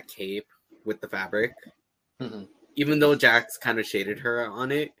lining that cape with the fabric. Mhm. Even though Jax kind of shaded her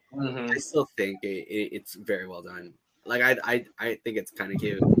on it, Mhm. I still think it's very well done. Like I think it's kind of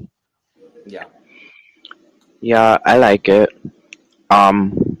cute. Yeah. Yeah, I like it.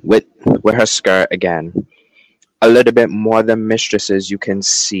 With her skirt again, a little bit more than Mistresses, you can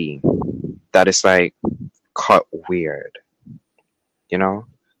see that it's like cut weird. You know,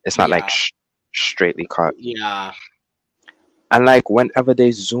 it's not like Yeah. straightly cut. Yeah, And like whenever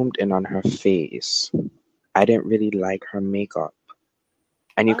they zoomed in on her face, I didn't really like her makeup,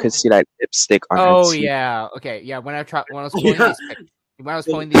 and you could Oh. see like lipstick on her Oh teeth. yeah, okay, yeah. When I was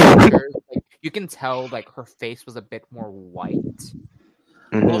pulling Yeah. these pictures, like, you can tell like her face was a bit more white.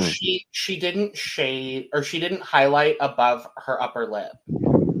 Well, Mhm. she didn't shade or she didn't highlight above her upper lip.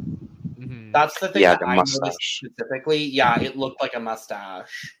 Mhm. That's the thing Yeah, that the I noticed mustache. specifically. Yeah, it looked like a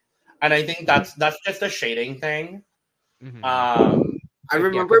mustache, and I think that's just a shading thing. Mhm. I Yeah,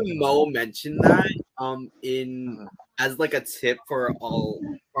 remember could be. Mo mentioned that in Mhm. as like a tip for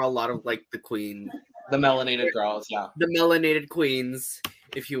a lot of like the queens, The melanated girls. Yeah. the melanated queens,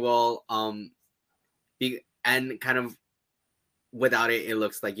 if you will, and kind of without it, it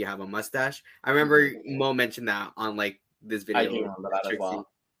looks like you have a mustache. I remember Mo mentioned that on like this video I do remember that as well.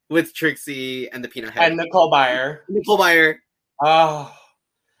 with Trixie and the peanut head. And Nicole Byer. Nicole Byer. Oh,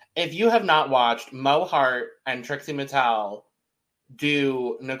 if you have not watched Mo Hart and Trixie Mattel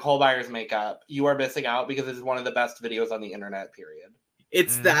do Nicole Byer's makeup, you are missing out because it is one of the best videos on the internet, period.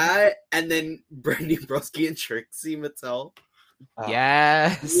 It's Mhm. that, and then Brandy Broski and Trixie Mattel. Oh,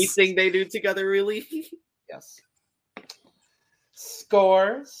 Yes. Anything they do together, really? yes.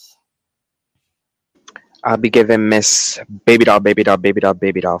 Scores. I'll be giving Miss Baby Doll, Baby Doll, Baby Doll,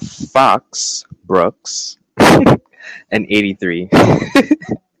 Baby Doll Fox Brooks an 83.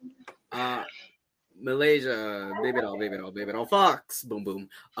 Malaysia, Baby Doll, Baby Doll, Baby Doll Fox. Boom, boom.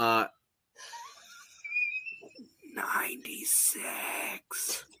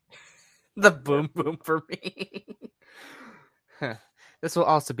 96. The boom boom for me. This will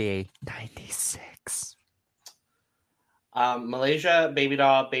also be a 96. Malaysia, Baby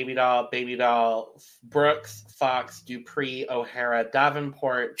Doll, Baby Doll, Baby Doll, Brooks, Fox, Dupree, O'Hara,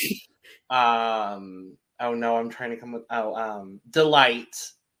 Davenport. Oh no, I'm trying to come with Delight.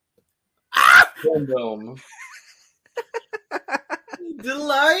 Boom boom.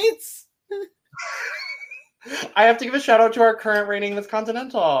 Delights. I have to give a shout out to our current reigning Miss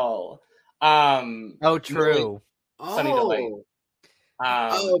Continental. Oh, true. Sunny Delight.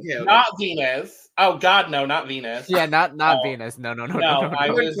 Okay. Not Venus. Oh God, no, not Venus. Yeah, not Oh. Venus. No. No, I'm I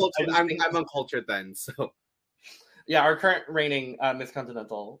was uncultured. I'm uncultured then, so Yeah, our current reigning Miss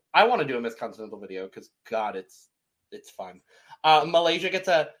Continental. I want to do a Miss Continental video because God, it's fun. Malaysia gets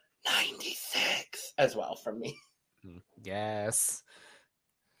a 96 as well from me. Yes.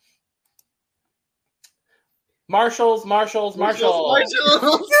 Marshalls. Marshalls. Marshalls,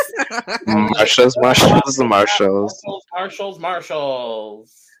 Marshalls, Marshalls.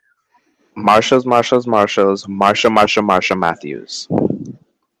 Marsha Matthews.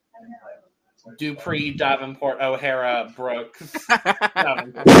 Dupree, Davenport, O'Hara, Brooks.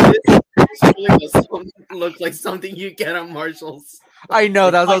 Look like something you get at Marshalls. I know,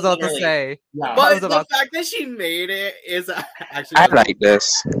 that was what I was about to Really. say. Yeah, But was the about- fact that she made it is actually. I like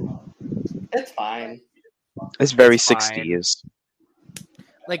this. it's fine. It's very It's fine. 60s.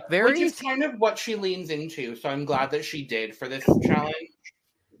 Like, Which very. is kind of what she leans into, so I'm glad that she did for this challenge.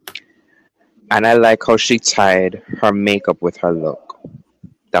 And I like how she tied her makeup with her look.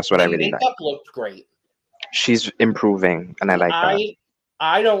 That's what I The really like. makeup looked great. She's improving, and I like that.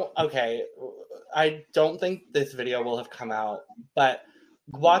 I don't think this video will have come out, but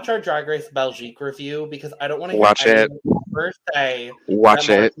watch our Drag Race Belgique review because I don't want to Watch it. ever say Watch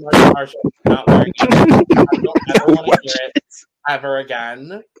that it. Marsha is not wearing it. I don't ever want to Watch hear it ever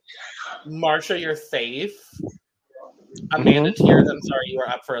again. Marsha, you're safe. Amanda Tears, I'm sorry, you are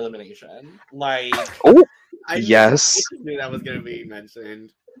up for elimination. Like, I knew- Yes. I knew that was gonna be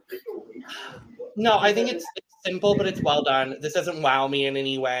mentioned. no, I think it's simple, but it's well done. This doesn't wow me in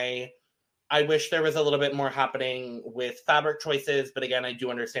any way. I wish there was a little bit more happening with fabric choices, but again, I do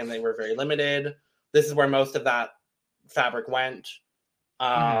understand they were very limited. This is where most of that fabric went.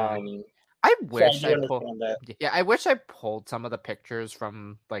 I So wish I I do pulled. understand it. Yeah, I wish I pulled some of the pictures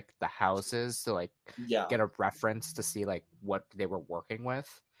from like the houses to like Yeah. get a reference to see like what they were working with.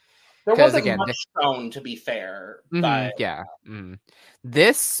 There 'Cause wasn't again, much shown, to be fair, Mhm, but yeah.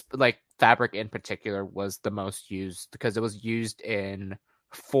 This like fabric in particular was the most used because it was used in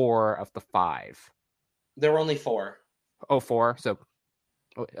 4 of the 5. there were only 4. Oh, 4. So,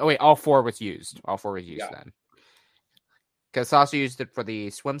 oh wait, all 4 was used. All 4 was used Yeah. then. Because Sasha used it for the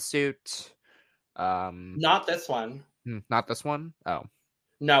swimsuit. Not this one. Not this one. Oh,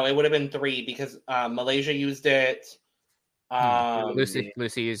 No, it would have been 3 because Malaysia used it. Lucy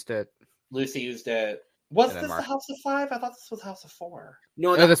used it. Lucy used it. Was And then this the Mark. House of 5? I thought this was House of 4.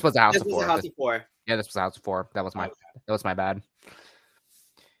 No, Oh, this was a House this of was 4. a House of 4. Yeah, this was a House of 4. That was my Okay. bad.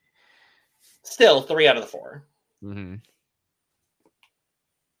 Still 3 out of the 4. Mm-hmm.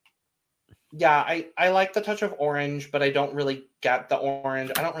 Yeah, I like the touch of orange, but I don't really get the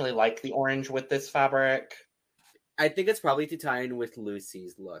orange. I don't really like the orange with this fabric. I think it's probably to tie in with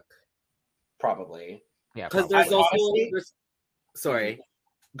Lucy's look. Probably. Yeah, Because probably. there's also honestly- sorry.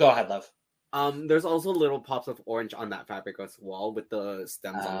 Go ahead, love. There's also little pops of orange on that fabric as well with the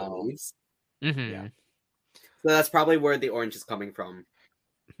stems on the Oh. leaves. Mhm. Yeah. So that's probably where the orange is coming from.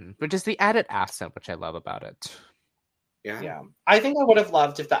 But just the added accent, which I love about it. Yeah. Yeah. I think I would have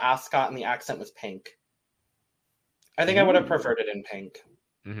loved if the ascot and the accent was pink. I think I would have Ooh. preferred it in pink.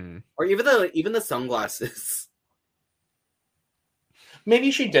 Mm-hmm. Or even the sunglasses.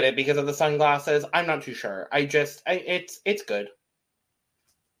 Maybe she did it because of the sunglasses. I'm not too sure. It's good.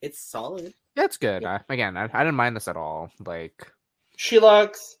 It's solid. Yeah, it's good. I didn't mind this at all. Like, She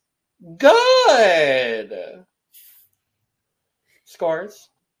looks good. Scores.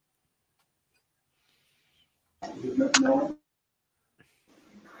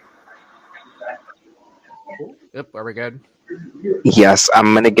 yep, are we good? Yes,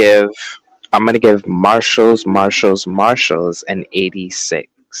 I'm gonna give Marshalls an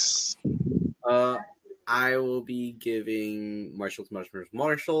 86. I will be giving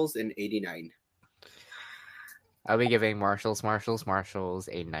Marshalls an 89. I'll be giving Marshalls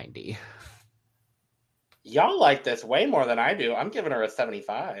a 90. Y'all like this way more than I do. I'm giving her a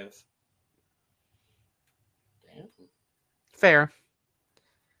 75. Damn. Fair.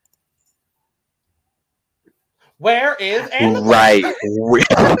 Where is Amethyst? Right.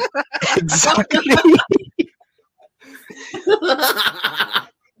 Exactly.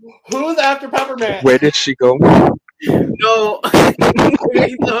 Who's after Peppermint? Where did she go? No,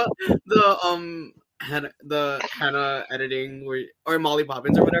 the Hannah editing or Molly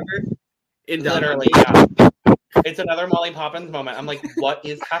Poppins or whatever. In Literally, yeah. It's another Molly Poppins moment. I'm like, what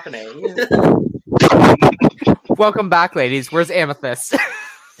is happening? Welcome back, ladies. Where's Amethyst?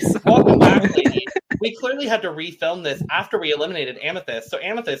 Welcome back, ladies. We clearly had to refilm this after we eliminated Amethyst, so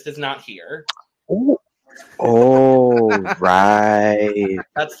Amethyst is not here. Oh, right.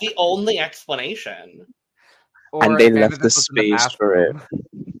 That's the only explanation. And they if left the Amethyst was in the space for it.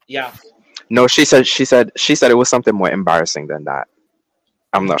 bathroom. Yeah. No, she said it was something more embarrassing than that.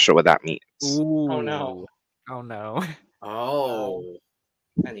 I'm not sure what that means. Oh, no. Oh no. Oh.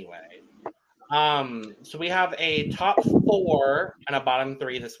 Anyway. So we have a top 4 and a bottom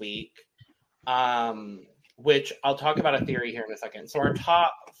 3 this week. Which I'll talk about a theory here in a second. So our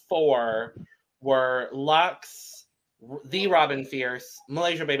top 4 were Lux, the Robin Fierce,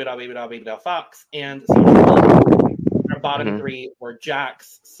 Malaysia Baby Doll Fox, and Social. Our bottom 3 were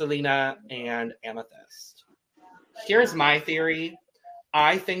Jax, Selena, and Amethyst. Here's my theory.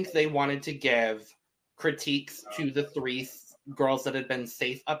 I think they wanted to give critiques to the 3 girls that had been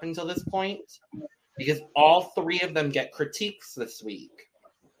safe up until this point, because all 3 of them get critiques this week.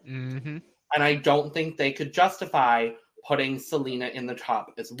 Mm-hmm. And I don't think they could justify putting Selena in the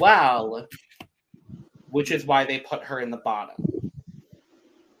top as well, which is why they put her in the bottom.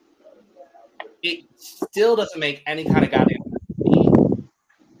 It still doesn't make any kind of goddamn sense.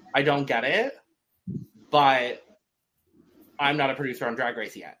 I don't get it, but I'm not a producer on Drag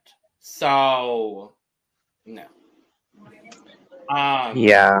Race yet. So, no.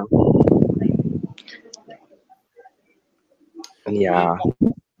 Yeah. Yeah.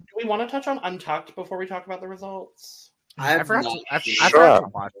 Do we want to touch on Untucked before we talk about the results? I forgot to Sure.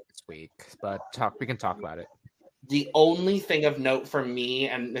 watch it this week, but we can talk about it. The only thing of note for me,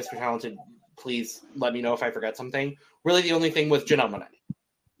 and Mr. Talented, please let me know if I forget something. Really, the only thing was Janelle Monáe.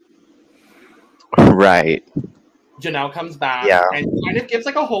 Right. Janelle comes back and kind of gives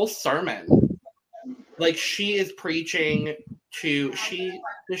like a whole sermon. Like she is preaching to she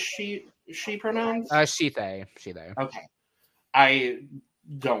pronouns? She they. Okay. I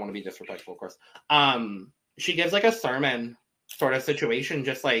don't want to be disrespectful, of course. She gives like a sermon sort of situation,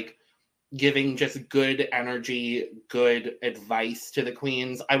 just like giving just good energy, good advice to the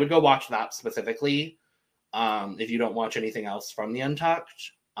queens. I would go watch that specifically. If you don't watch anything else from the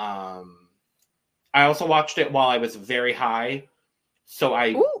Untucked. I also watched it while I was very high. So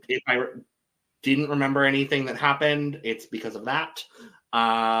if I didn't remember anything that happened, it's because of that.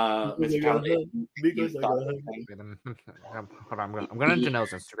 Mr. Talented, Hold on, I'm going to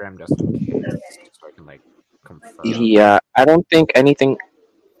Janelle's Instagram just in case, so I can like confirm. Yeah, I don't think anything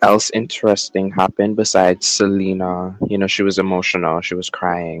else interesting happened besides Selena? You know, she was emotional. She was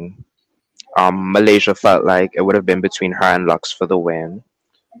crying. Malaysia felt like it would have been between her and Lux for the win.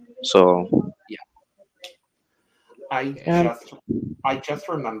 So I yeah, just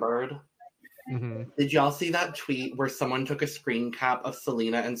remembered. Mm-hmm. Did y'all see that tweet where someone took a screen cap of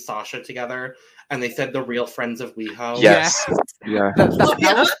Selena and Sasha together, and they said the real friends of WeHo? yes, yeah. That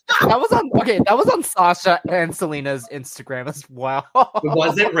was on that was on Sasha and Selena's Instagram as well.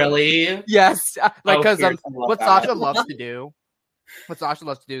 Was it really? Yes, like Oh, because fierce, I love what that. Sasha loves to do,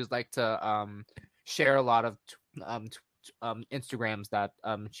 is like to share a lot of Instagrams that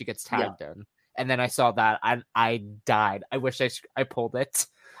she gets tagged in, and then I saw that I died. I wish I pulled it.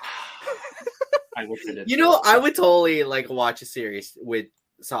 I wish I did. You know, I would totally like watch a series with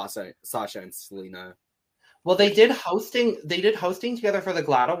Sasha and Selena. Well, they did hosting together for the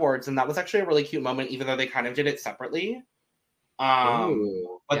GLAAD Awards, and that was actually a really cute moment, even though they kind of did it separately.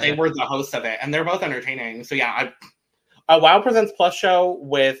 Ooh, But they yeah. were the hosts of it, and they're both entertaining. So yeah, a WoW Presents Plus show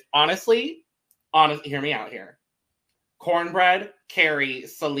with honestly, hear me out here. Cornbread, Carrie,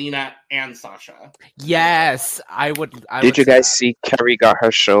 Selena, and Sasha. Yes, I would. Did you guys see Kerry got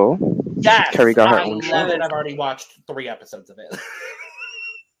her show? Yes, Kerry got her I own love show. it. I've already watched 3 episodes of it.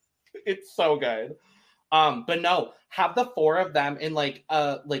 It's so good. But no, have the 4 of them in like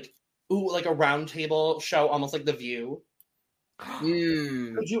a round table show, almost like The View.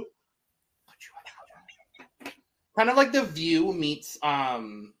 Mm. Would you kind of like The View meets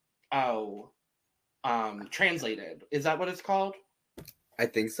Translated. Is that what it's called? I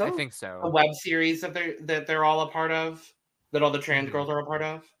think so. I think A so. web series that they're all a part of, that all the trans Mhm. girls are a part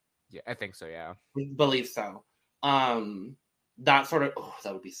of. Yeah, I think so. Yeah. I believe so. That sort of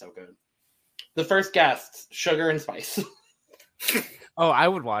that would be so good. The first guests, Sugar and Spice. Oh, I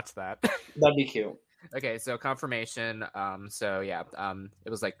would watch that. That'd be cute. Okay, so confirmation. So yeah, it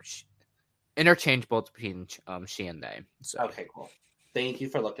was like interchangeable between she and they. So Okay, cool. Thank you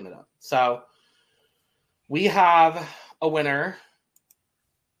for looking it up. So we have a winner.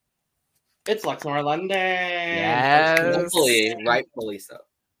 It's Lexnora London. Yes. Rightfully so.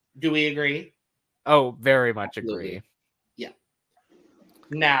 Do we agree? Oh, very much Absolutely. agree.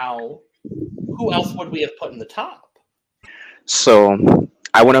 Now, who else would we have put in the top? So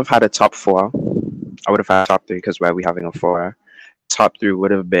I wouldn't have had a top 4. I would have had top 3 because why are we having a 4? Top 3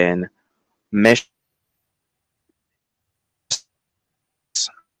 would have been Mish.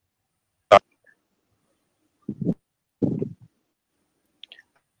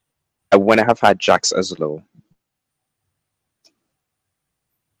 I wouldn't have had Jax as low.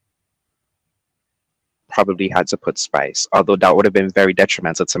 Probably had to put Spice, although that would have been very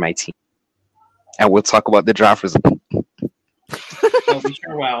detrimental to my team. And we'll talk about the draft result. Oh, we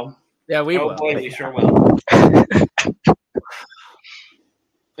sure will. Yeah, we Oh will. boy, but we yeah. sure will.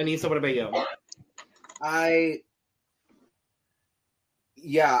 Anissa, what about you? I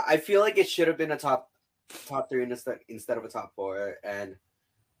feel like it should have been a top 3 instead of a top 4, and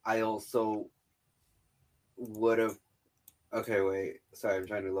I also would have. Okay, wait. Sorry, I'm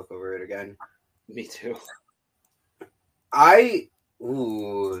trying to look over it again. Me too.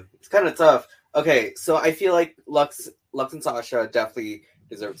 It's kind of tough. Okay, so I feel like Lux and Sasha definitely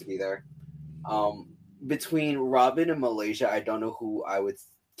deserve to be there. Between Robin and Malaysia, I don't know who I would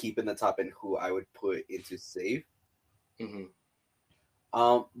keep in the top and who I would put into safe. Mm-hmm.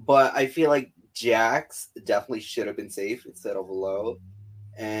 But I feel like Jax definitely should have been safe instead of low,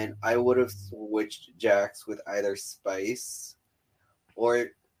 and I would have switched Jax with either Spice or,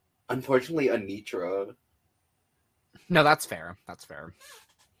 unfortunately, Anitra. No, that's fair. That's fair.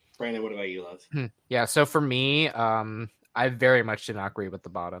 Brandon, what about you, love? Yeah, so for me, I very much did not agree with the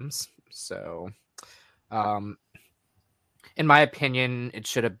bottoms. So, in my opinion, it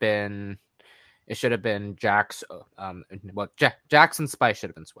should have been Jax. Jax and Spice should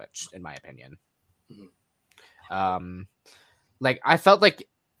have been switched, in my opinion. Mhm. Like I felt like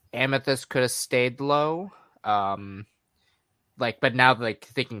Amethyst could have stayed low. But now, like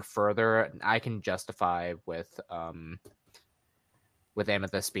thinking further, I can justify with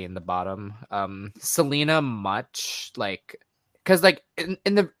Amethyst being the bottom. Selena much because in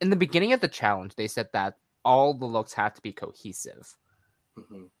the beginning of the challenge they said that all the looks had to be cohesive.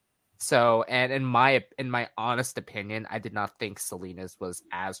 Mm-hmm. So, and in my honest opinion, I did not think Selena's was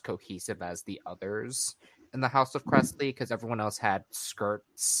as cohesive as the others in the House of Crestley, because everyone else had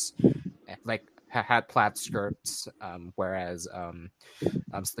skirts, had plaid skirts, whereas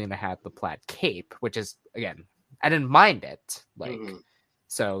Selena had the plaid cape, which is, again, I didn't mind it.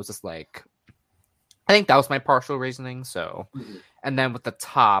 So it was just like, I think that was my partial reasoning. So, and then with the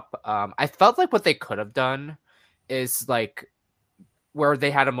top, I felt like what they could have done is where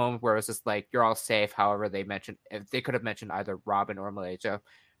they had a moment where it was just like, you're all safe. However, if they could have mentioned either Robin or Malaysia.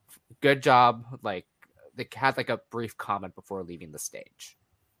 Good job. Like, they had like a brief comment before leaving the stage.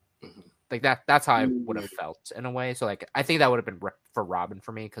 Mhm. Like that's how I would have felt in a way. So like, I think that would have been for Robin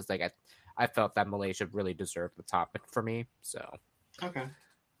for me, because like I felt that Malaysia really deserved the topic for me. So Okay.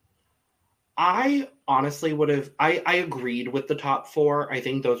 I honestly would have. I agreed with the top 4. I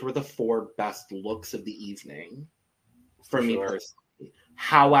think those were the 4 best looks of the evening for me Sure. personally.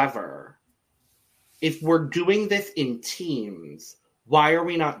 However, if we're doing this in teams, why are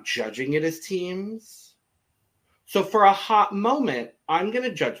we not judging it as teams? So for a hot moment, I'm going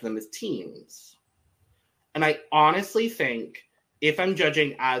to judge them as teams. And I honestly think if I'm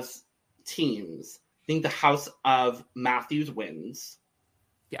judging as teams, I think the House of Matthews wins.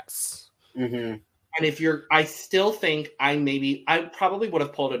 yes. Mm-hmm. And I still think I probably would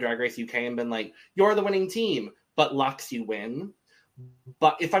have pulled a Drag Race UK and been like, you're the winning team, but Lux, you win.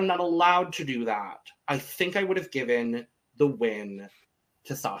 But if I'm not allowed to do that, I think I would have given the win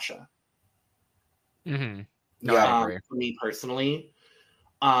to Sasha. Mm-hmm. No, I agree. For me personally.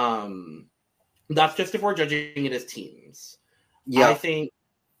 That's just if we're judging it as teams. Yeah. I think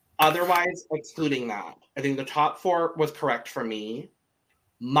otherwise, excluding that, I think the top 4 was correct for me.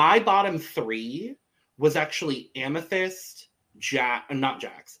 My bottom 3 was actually Amethyst,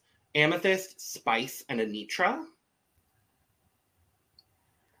 Amethyst, Spice, and Anitra.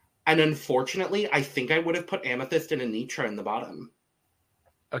 And unfortunately, I think I would have put Amethyst and Anitra in the bottom.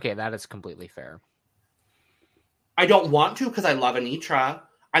 Okay, that is completely fair. I don't want to because I love Anitra,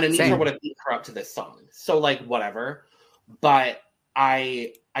 and Anitra Same. would have beat her up to this song. So like whatever. But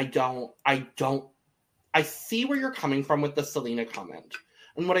I see where you're coming from with the Selena comment.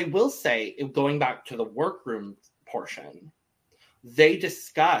 And what I will say, going back to the workroom portion, they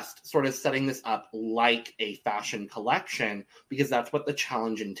discussed sort of setting this up like a fashion collection because that's what the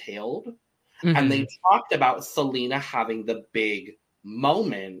challenge entailed. Mm-hmm. And they talked about Selena having the big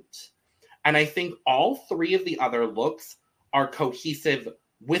moment. And I think all 3 of the other looks are cohesive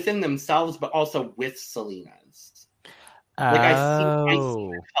within themselves, but also with Selena's. Like I see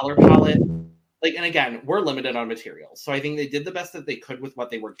the color palette. Like, and again, we're limited on materials. So I think they did the best that they could with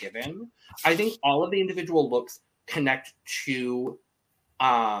what they were given. I think all of the individual looks connect to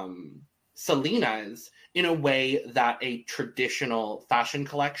Selena's in a way that a traditional fashion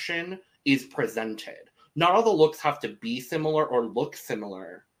collection is presented. Not all the looks have to be similar or look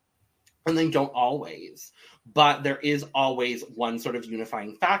similar, and they don't always. But there is always one sort of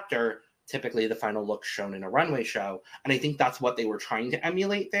unifying factor, typically the final look shown in a runway show. And I think that's what they were trying to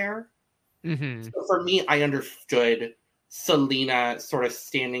emulate there. Mm-hmm. So for me, I understood Selena sort of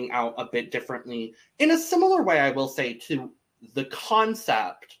standing out a bit differently in a similar way, I will say, to the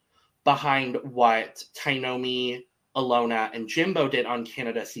concept behind what Tainomi, Alona, and Jimbo did on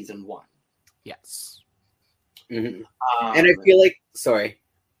Canada Season 1. Yes. Mm-hmm. And I feel like, sorry.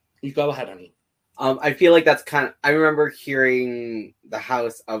 You go ahead, honey. I feel like that's kind of, I remember hearing the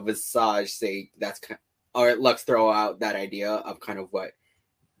House of Visage say that's kind of, or Lux throw out that idea of kind of what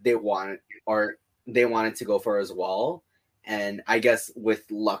they wanted to go for as well. And I guess with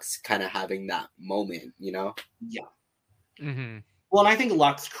Lux kind of having that moment, you know? Yeah. Mm-hmm. Well, and I think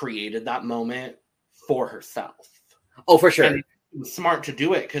Lux created that moment for herself. Oh, for sure. And it was smart to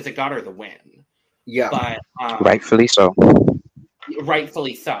do it because it got her the win. Yeah. But rightfully so.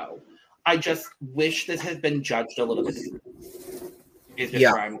 Rightfully so. I just wish this had been judged a little bit. Is just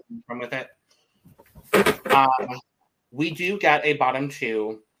where I'm coming from with it. We do get a bottom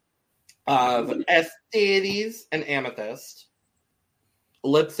 2 of Aesthetes and Amethyst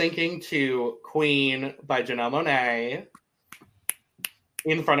lip syncing to Queen by Janelle Monáe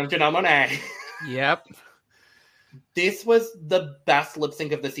in front of Janelle Monáe. Yep. This was the best lip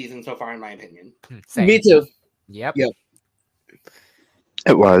sync of the season so far, in my opinion. Same. Me too. Yep. Yep.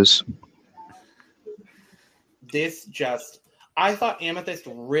 It was. I thought Amethyst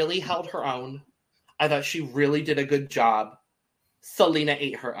really held her own. I thought she really did a good job. Selena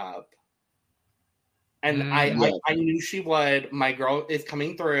ate her up. And I knew she would. My girl is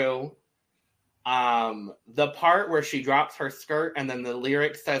coming through. The part where she drops her skirt and then the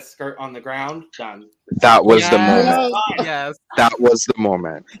lyric says skirt on the ground, done. That was the moment. Yes. That was the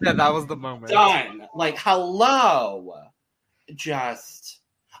moment. Yeah, that was the moment. Done. Like, hello. I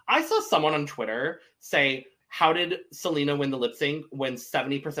saw someone on Twitter say, how did Selena win the lip sync when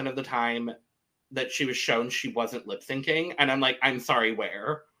 70% of the time that she was shown she wasn't lip syncing? And I'm like, I'm sorry,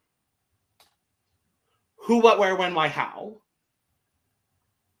 where? Who, what, where, when, why, how?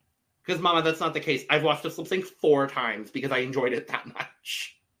 Because, Mama, that's not the case. I've watched this lip sync 4 times because I enjoyed it that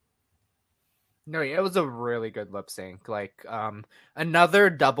much. No, yeah, it was a really good lip sync. Like, another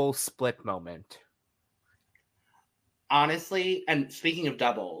double split moment. Honestly, and speaking of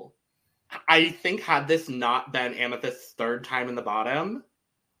double, I think had this not been Amethyst's third time in the bottom,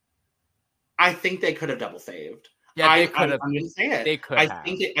 I think they could have double saved. Yeah, they could have. I'm going to say it. They could I have.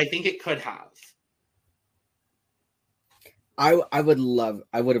 think it could have. I would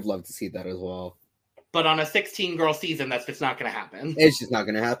have loved to see that as well. But on a 16-girl season, that's just not going to happen. It's just not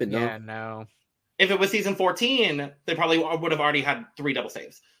going to happen. No. Yeah, no. If it was season 14, they probably would have already had 3 double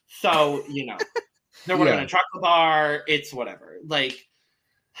saves. So, there would have been a chocolate bar. It's whatever. Like,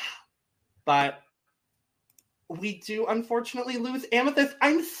 but we do unfortunately lose Amethyst.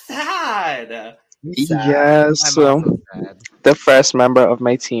 I'm sad. Yes, I'm also sad. the first member of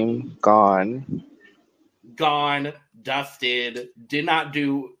my team gone. Gone, dusted, did not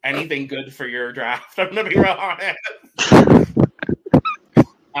do anything good for your draft. I'm gonna be real honest.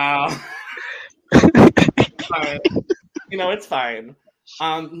 But, it's fine.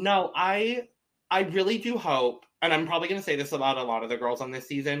 No, I really do hope, and I'm probably gonna say this about a lot of the girls on this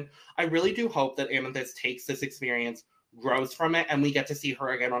season. I really do hope that Amethyst takes this experience, grows from it, and we get to see her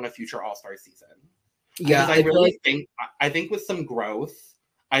again on a future All-Star season. Yeah, Because I think with some growth,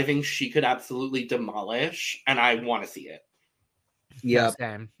 I think she could absolutely demolish, and I want to see it. Yeah,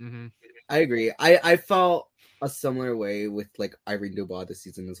 Same. Mm-hmm. I agree. I felt a similar way with like Irene Dubois this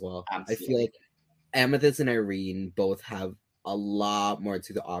season as well. Absolutely. I feel like Amethyst and Irene both have a lot more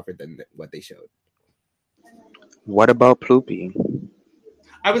to the offer than what they showed. What about Ploopy?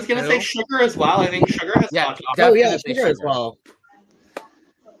 I was gonna say Sugar as well. I think Sugar has Yeah, a lot to offer. Oh yeah, Definitely Sugar as Sugar. well.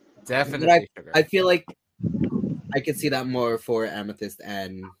 Definitely. Sugar. I feel like I could see that more for Amethyst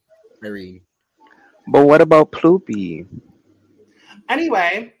and Irene. But what about Ploopy?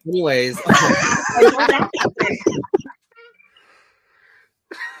 Anyway, Anyways, all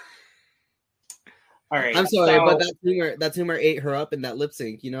right. I'm sorry, so- but that tumor ate her up in that lip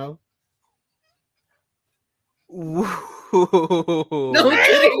sync. No, No,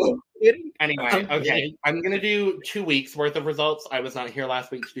 I'm kidding. Anyway, I'm okay. kidding. I'm going to do 2 weeks worth of results. I was not here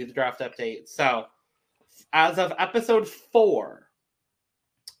last week to do the draft update. So, as of episode 4,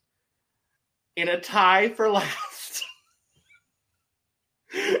 in a tie for last,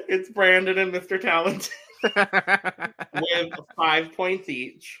 it's Brandon and Mr. Talented with 5 points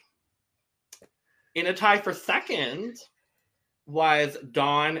each. In a tie for second was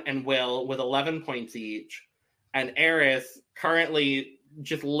Dawn and Will with 11 points each. And Eris currently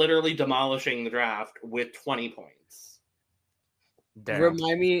just literally demolishing the draft with 20 points. Damn.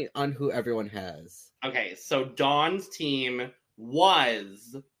 Remind me on who everyone has. Okay, so Dawn's team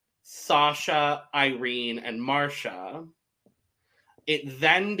was Sasha, Irene, and Marsha. It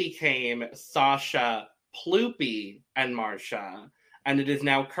then became Sasha, Ploopy, and Marsha. And it is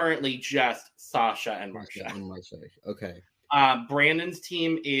now currently just Sasha and Marsha. Okay. Brandon's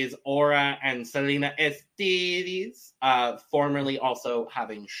team is Aura and Selena Estides, formerly also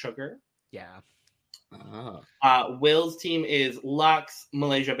having Sugar. Yeah. Will's team is Lux,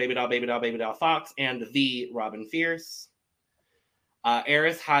 Malaysia, Baby Doll, Fox, and the Robin Fierce.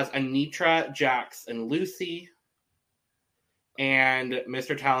 Eris has Anitra, Jax, and Lucy. And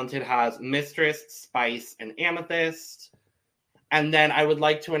Mr. Talented has Mistress, Spice, and Amethyst. And then I would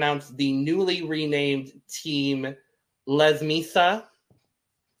like to announce the newly renamed team Les Misa,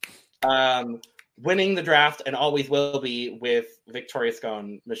 winning the draft and always will be with Victoria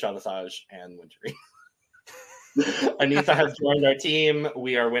Scone, Michelle Visage, and Wintory. Anissa has joined our team.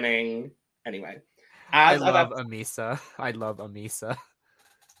 We are winning. Anyway. I love Amisa.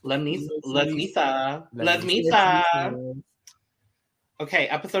 Les Misa. Okay,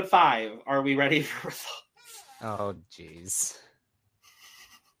 episode 5. Are we ready for results? Oh, jeez.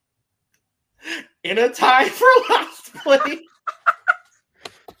 In a tie for last place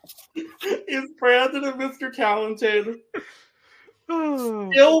is Brandon and Mr. Talented,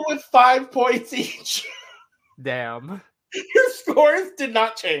 still with 5 points each. Damn. Your scores did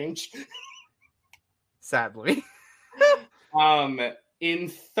not change. Sadly. In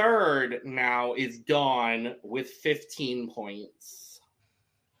third now is Dawn with 15 points.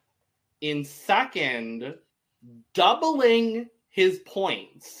 In second, doubling his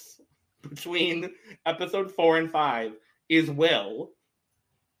points between episode 4 and 5 is Will,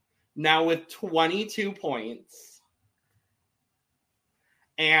 now with 22 points,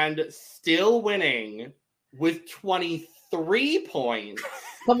 and still winning with 23 points.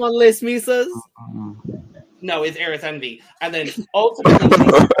 Come on, Les Misas. No, it's Eris Envy. And then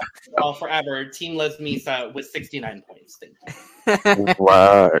ultimately, all forever, Team Les Misa with 69 points.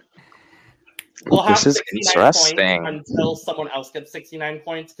 What? We'll have This is 69 interesting. points until someone else gets 69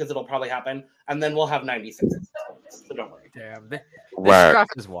 points, because it'll probably happen, and then we'll have 96 points. So don't worry. Damn. This Where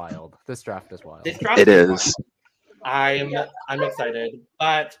draft is wild. This draft is wild. This draft it is. I'm excited,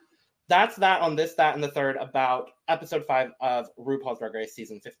 but that's that on this, that, and the third about episode 5 of RuPaul's Drag Race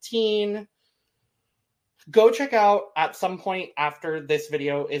season 15. Go check out at some point after this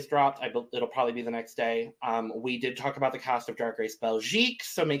video is dropped. It'll probably be the next day. We did talk about the cast of Drag Race Belgique,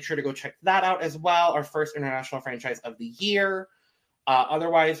 so make sure to go check that out as well. Our first international franchise of the year.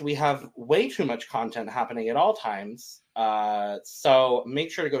 Otherwise, we have way too much content happening at all times. So make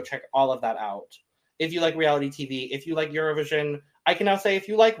sure to go check all of that out. If you like reality TV, if you like Eurovision, I can now say if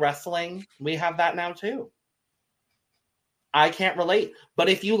you like wrestling, we have that now too. I can't relate, but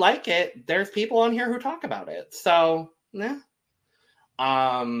if you like it, there's people on here who talk about it. So, yeah.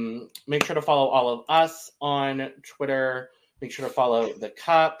 Make sure to follow all of us on Twitter. Make sure to follow The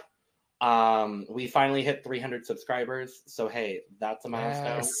Cup. We finally hit 300 subscribers. So, hey, that's a milestone.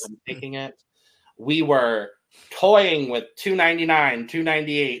 Yes. I'm taking it. We were toying with $2.99,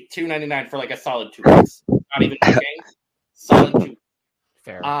 $2.98, $2.99 for like a solid 2 weeks. Not even joking. Solid 2 weeks.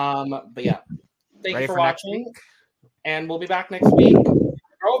 Fair. But yeah. Thank Ready you for for next watching. And we'll be back next week.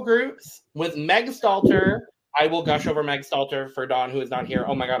 Girl groups with Meg Stalter. I will gush over Meg Stalter for Dawn, who is not here.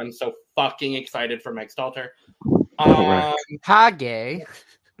 Oh my god, I'm so fucking excited for Meg Stalter. Ha gay.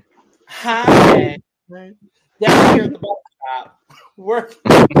 Hi. Down here at the bus stop.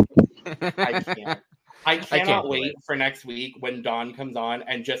 I cannot can't wait wait. for next week when Dawn comes on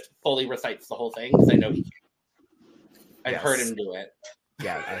and just fully recites the whole thing, because I know he can. I've Yes. heard him do it.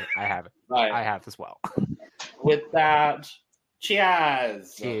 Yeah, I have it. But I have as well. with that,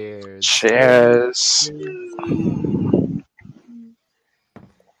 cheers. Cheers. Cheers.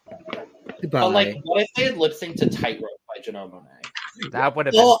 Goodbye. But like, what if they had lip synced to Tightrope by Janelle Monáe? That would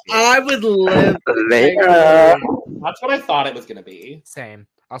have been Oh, good. I would live. Later. That's what I thought it was gonna be. Same.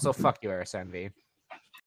 Also, fuck you, Eris Envy.